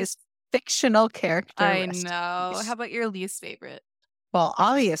your least? His fictional character. I know. How about your least favorite? Well,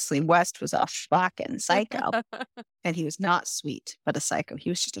 obviously, West was a fucking psycho. And he was not sweet, but a psycho. He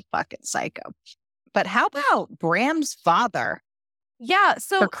was just a fucking psycho. But how about Bram's father? Yeah,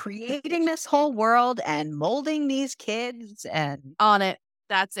 so for creating this whole world and molding these kids and on it.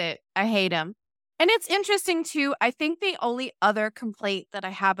 That's it. I hate him. And it's interesting too. I think the only other complaint that I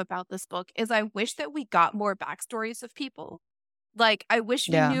have about this book is I wish that we got more backstories of people. Like, I wish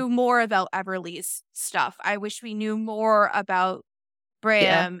we knew more about Everly's stuff. I wish we knew more about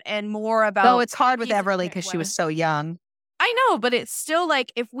Bram and more about. Oh, it's hard with Everly because she was so young. I know, but it's still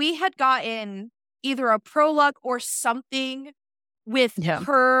like if we had gotten either a prologue or something with Yeah.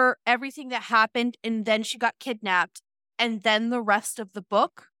 her, everything that happened, and then she got kidnapped, and then the rest of the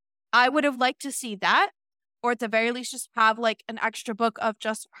book. I would have liked to see that, or at the very least, just have like an extra book of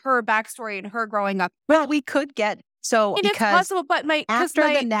just her backstory and her growing up. Well, we could get so And it's because possible, but after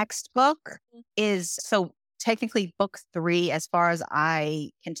the next book is so technically book 3, as far as I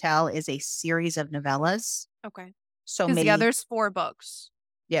can tell, is a series of novellas. okay, So because maybe yeah, there's 4 books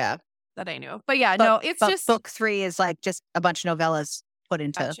yeah. that I knew, but yeah, But, no, it's but just book 3 is like just a bunch of novellas put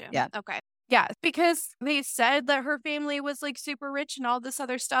into Gotcha. yeah. Okay. Yeah, because they said that her family was like super rich and all this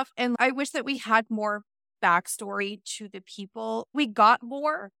other stuff. And I wish that we had more backstory to the people. We got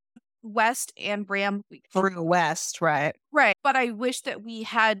more West and Bram. Through West, right? Right. But I wish that we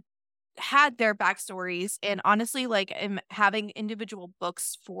had their backstories. And honestly, like having individual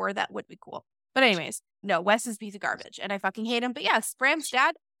books for that would be cool. But anyways, no, West is a piece of garbage and I fucking hate him. But yes, Bram's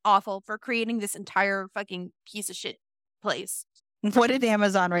dad, awful for creating this entire fucking piece of shit place. What did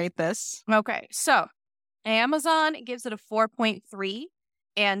Amazon rate this? Okay, so Amazon gives it a 4.3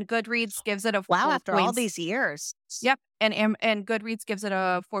 and Goodreads gives it a Wow, 4. after all these years. Yep, and Goodreads gives it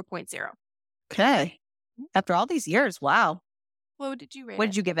a 4.0. Okay. After all these years, wow. What did you rate What it?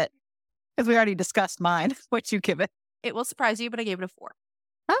 did you give it? Because we already discussed mine. What'd you give it? It will surprise you, but I gave it a 4.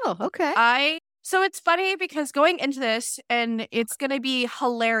 Oh, okay. So it's funny because going into this, and it's going to be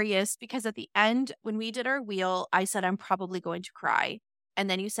hilarious because at the end, when we did our wheel, I said, I'm probably going to cry. And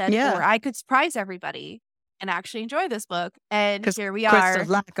then you said, Yeah. or I could surprise everybody and actually enjoy this book. And here we Crystal's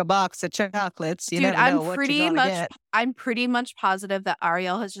are. like a box of chocolates. You Dude, never know what you're gonna get. I'm pretty much positive that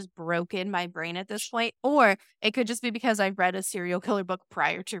Ariel has just broken my brain at this point. Or it could just be because I've read a serial killer book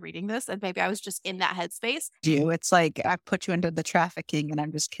prior to reading this, and maybe I was just in that headspace. It's like I put you into the trafficking and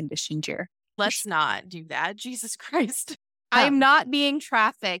I'm just conditioned you. Let's not do that. Jesus Christ. Oh. I'm not being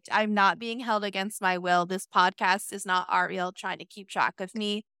trafficked. I'm not being held against my will. This podcast is not Ariel trying to keep track of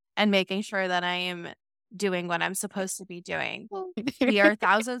me and making sure that I am doing what I'm supposed to be doing. We are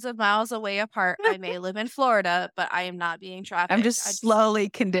thousands of miles away apart. I may live in Florida, but I am not being trafficked. I'm just slowly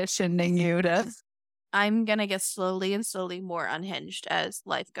conditioning you to. I'm going to get slowly and slowly more unhinged as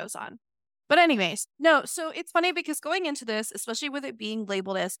life goes on. But anyways, no, so it's funny because going into this, especially with it being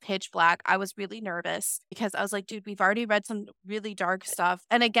labeled as pitch black, I was really nervous because I was like, dude, we've already read some really dark stuff.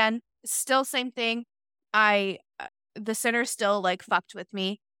 And again, still same thing. The sinner still like fucked with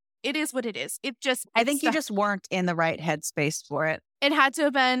me. It is what it is. I think you just weren't in the right headspace for it. It had to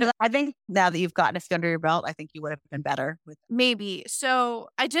have been. I think now that you've gotten a few under your belt, I think you would have been better with maybe. So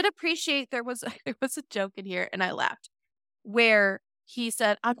I did appreciate there was a joke in here and I laughed where he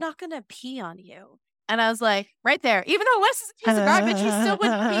said, I'm not going to pee on you. And I was like, right there. Even though Wes is a piece of garbage, he still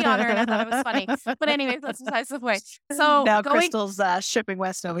wouldn't pee on her. And I thought it was funny. But anyway, that's besides the point. So now Crystal's shipping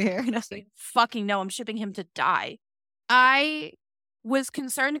West over here. Fucking no, I'm shipping him to die. I was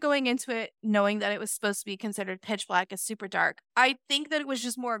concerned going into it knowing that it was supposed to be considered pitch black as super dark. I think that it was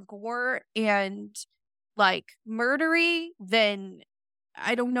just more gore and like murdery than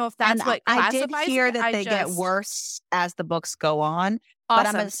I don't know if that's what classifies I did hear it. that they get worse as the books go on.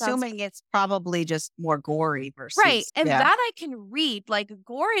 Awesome. But I'm assuming it's probably just more gory versus right. And that I can read. Like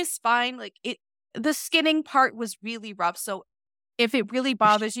gore is fine. Like the skinning part was really rough. So if it really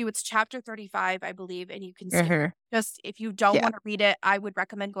bothers you, it's chapter 35, I believe, and you can skip. Just if you don't want to read it, I would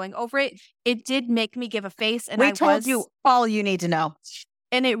recommend going over it. It did make me give a face, and we told you all you need to know.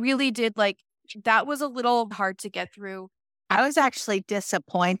 And it really did. Like that was a little hard to get through. I was actually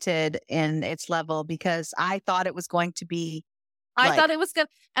disappointed in its level because I thought it was going to be. I thought it was good.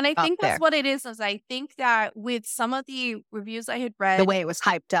 And I think that's there. what it is I think that with some of the reviews I had read. The way it was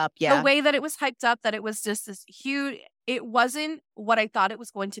hyped up, The way that it was hyped up, that it was just this huge. It wasn't what I thought it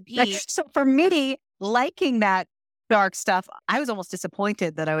was going to be. So for me, liking that dark stuff, I was almost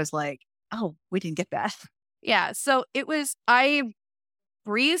disappointed that I was like, oh, we didn't get that. Yeah. So it was, I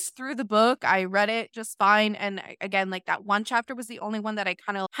breezed through the book. I read it just fine. And again, like that one chapter was the only one that I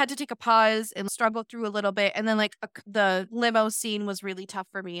kind of had to take a pause and struggle through a little bit. And then like the limo scene was really tough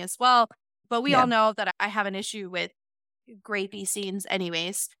for me as well. But we all know that I have an issue with grapey scenes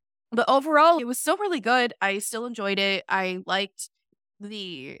anyways. But overall, it was still really good. I still enjoyed it. I liked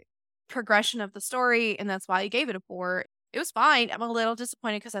the progression of the story, and that's why I gave it a 4. It was fine. I'm a little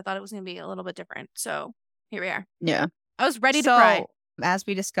disappointed because I thought it was going to be a little bit different. So here we are. Yeah. I was ready to cry. As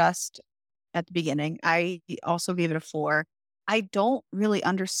we discussed at the beginning, I also gave it a 4. I don't really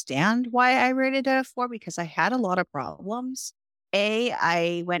understand why I rated it a 4 because I had a lot of problems.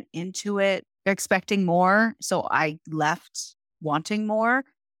 I went into it expecting more, so I left wanting more.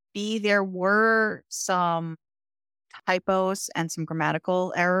 B, there were some typos and some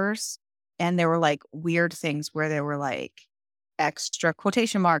grammatical errors. And there were like weird things where they were like, extra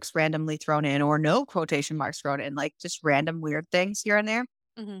quotation marks randomly thrown in or no quotation marks thrown in, like just random weird things here and there.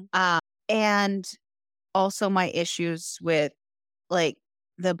 And also my issues with like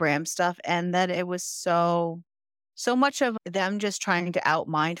the Bram stuff, and that it was so much of them just trying to out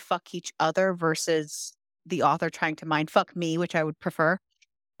mind fuck each other versus the author trying to mind fuck me, which I would prefer.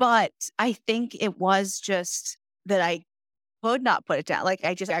 But I think it was just that I could not put it down. Like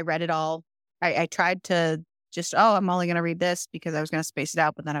I read it all. I tried to just, I'm only going to read this because I was going to space it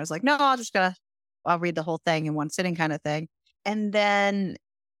out. But then I was like, no, I'll read the whole thing in one sitting kind of thing. And then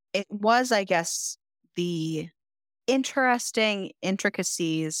it was, I guess, the interesting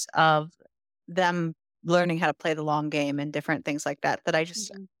intricacies of them learning how to play the long game and different things like that, that I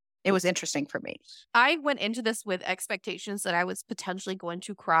just, it was interesting for me. I went into this with expectations that I was potentially going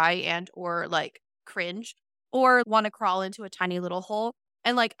to cry and or like cringe or want to crawl into a tiny little hole.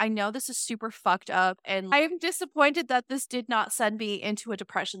 And like, I know this is super fucked up, and I'm disappointed that this did not send me into a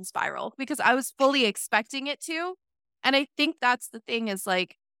depression spiral because I was fully expecting it to. And I think that's the thing is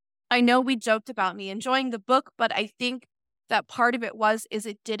like, I know we joked about me enjoying the book, but I think that part of it is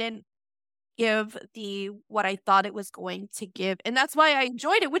it didn't give what I thought it was going to give. And that's why I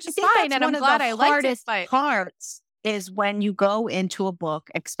enjoyed it, which is fine. And I'm glad I liked it. But parts is when you go into a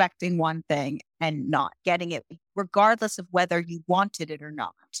book expecting one thing and not getting it, regardless of whether you wanted it or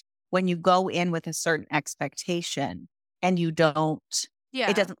not. When you go in with a certain expectation and you don't,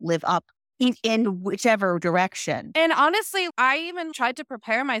 it doesn't live up in whichever direction. And honestly, I even tried to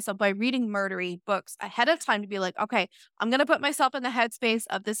prepare myself by reading murdery books ahead of time to be like, okay, I'm going to put myself in the headspace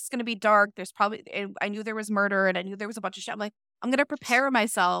of this is going to be dark. There's probably, I knew there was murder and I knew there was a bunch of shit. I'm like, I'm going to prepare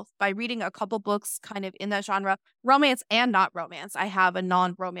myself by reading a couple books kind of in that genre, romance and not romance. I have a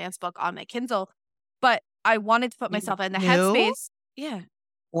non-romance book on my Kindle, but I wanted to put myself in the headspace. Yeah.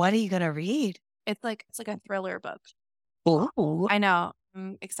 What are you going to read? It's like a thriller book. Ooh. I know.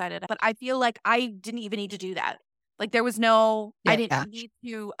 I'm excited, but I feel like I didn't even need to do that. Like there was no, I didn't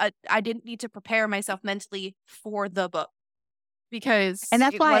need to prepare myself mentally for the book because, and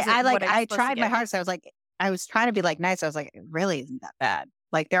that's why I tried my hardest. I was trying to be like nice. I was like, it really isn't that bad.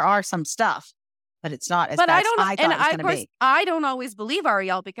 Like there are some stuff, but it's not as bad as I thought it was going to be. I don't always believe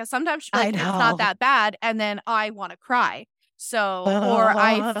Ariel because sometimes she's like, it's not that bad, and then I want to cry. So, or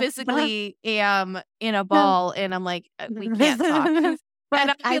I physically am in a ball and I'm like, we can't talk. But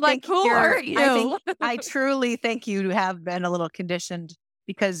and I feel like, who are you? I truly think you have been a little conditioned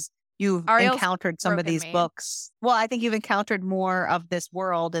because you've encountered some of these books. Well, I think you've encountered more of this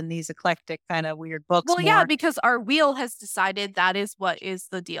world and these eclectic kind of weird books. Well, yeah, because our wheel has decided that is what is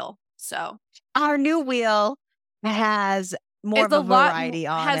the deal. So our new wheel has more of a variety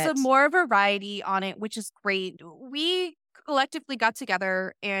on it. Has more variety on it, which is great. We collectively got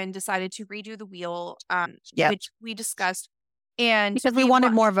together and decided to redo the wheel, which we discussed. And because we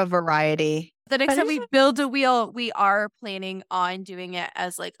wanted more of a variety. The next time we build a wheel, we are planning on doing it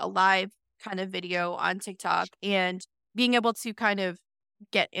as like a live kind of video on TikTok and being able to kind of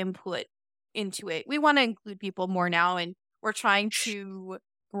get input into it. We want to include people more now, and we're trying to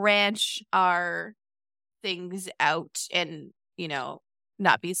branch our things out and,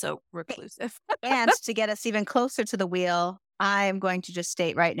 not be so reclusive. And to get us even closer to the wheel, I am going to just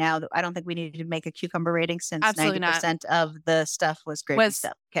state right now that I don't think we need to make a cucumber rating since 90% of the stuff was grapey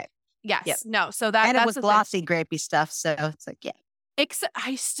stuff. Okay. Yes. Yep. No. So and it was glossy grapey stuff. So it's like, yeah. Except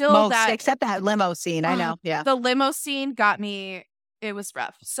that limo scene. I know. Yeah. The limo scene got me. It was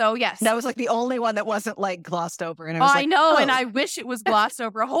rough. So yes. That was like the only one that wasn't like glossed over. And I know. And I wish it was glossed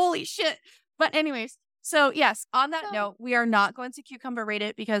over. Holy shit. But anyways. So yes, on that note, we are not going to cucumber rate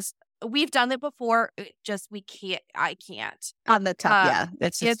it because we've done it before. I can't. On the top,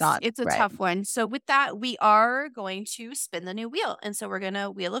 it's a tough one. So with that, we are going to spin the new wheel. And so we're going to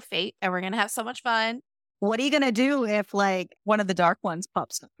Wheel of Fate and we're going to have so much fun. What are you going to do if like one of the dark ones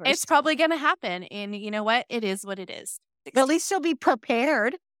pops up first? It's probably going to happen. And you know what? It is what it is. But at least you'll be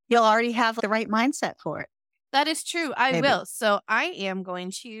prepared. You'll already have the right mindset for it. That is true. I will. So I am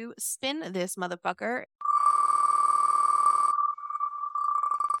going to spin this motherfucker.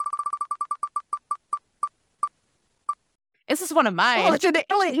 This is one of mine. Oh, the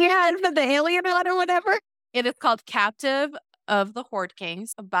alien one or whatever. It is called Captive of the Horde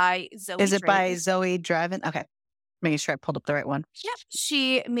Kings by Zoe. Is it by Zoe Draven? Okay. Making sure I pulled up the right one. Yep.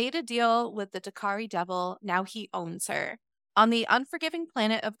 She made a deal with the Dakari devil. Now he owns her. On the unforgiving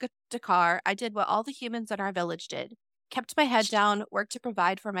planet of Dakar, I did what all the humans in our village did. Kept my head down, worked to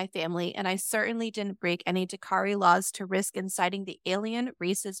provide for my family, and I certainly didn't break any Dakari laws to risk inciting the alien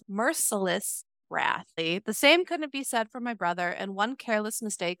race's merciless wrath. The same couldn't be said for my brother, and one careless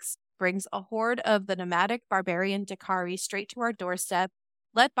mistake brings a horde of the nomadic barbarian Dakari straight to our doorstep,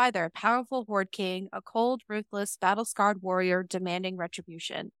 led by their powerful Horde King, a cold, ruthless, battle-scarred warrior demanding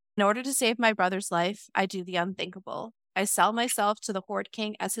retribution. In order to save my brother's life, I do the unthinkable. I sell myself to the Horde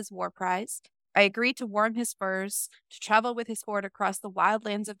King as his war prize. I agree to warm his spurs, to travel with his horde across the wild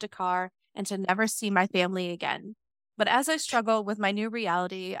lands of Dakar, and to never see my family again. But as I struggle with my new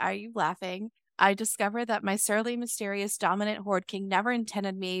reality, are you laughing? I discover that my surly, mysterious, dominant Horde King never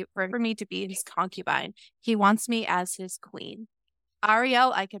intended for me to be his concubine. He wants me as his queen.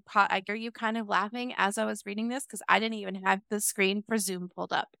 Ariel, I hear you kind of laughing as I was reading this because I didn't even have the screen for Zoom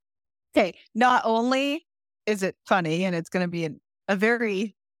pulled up. Okay, not only is it funny and it's going to be a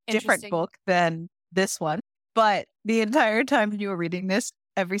very different book than this one, but the entire time you were reading this,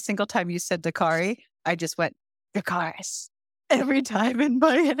 every single time you said Dakari, I just went, Dakaris, every time in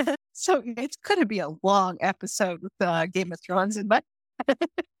my head. So it's going to be a long episode with Game of Thrones in my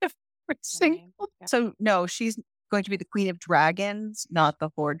every single. So no, she's going to be the Queen of Dragons, not the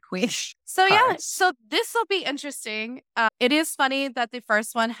Horde Queen. So yeah, so this will be interesting. It is funny that the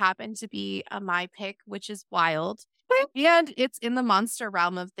first one happened to be my pick, which is wild. And it's in the monster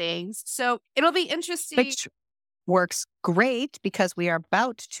realm of things. So it'll be interesting. Which works great because we are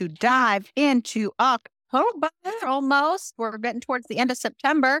about to dive into October almost. We're getting towards the end of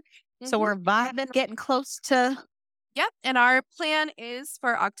September. So we're vibing, getting close to. Yep. And our plan is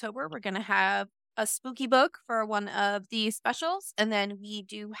for October, we're going to have a spooky book for one of the specials. And then we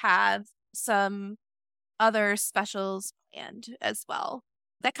do have some other specials planned as well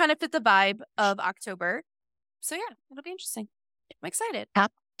that kind of fit the vibe of October. So yeah, it'll be interesting. I'm excited.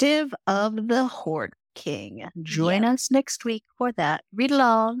 Captive of the Horde King. Join us next week for that. Read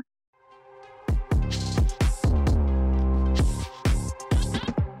along.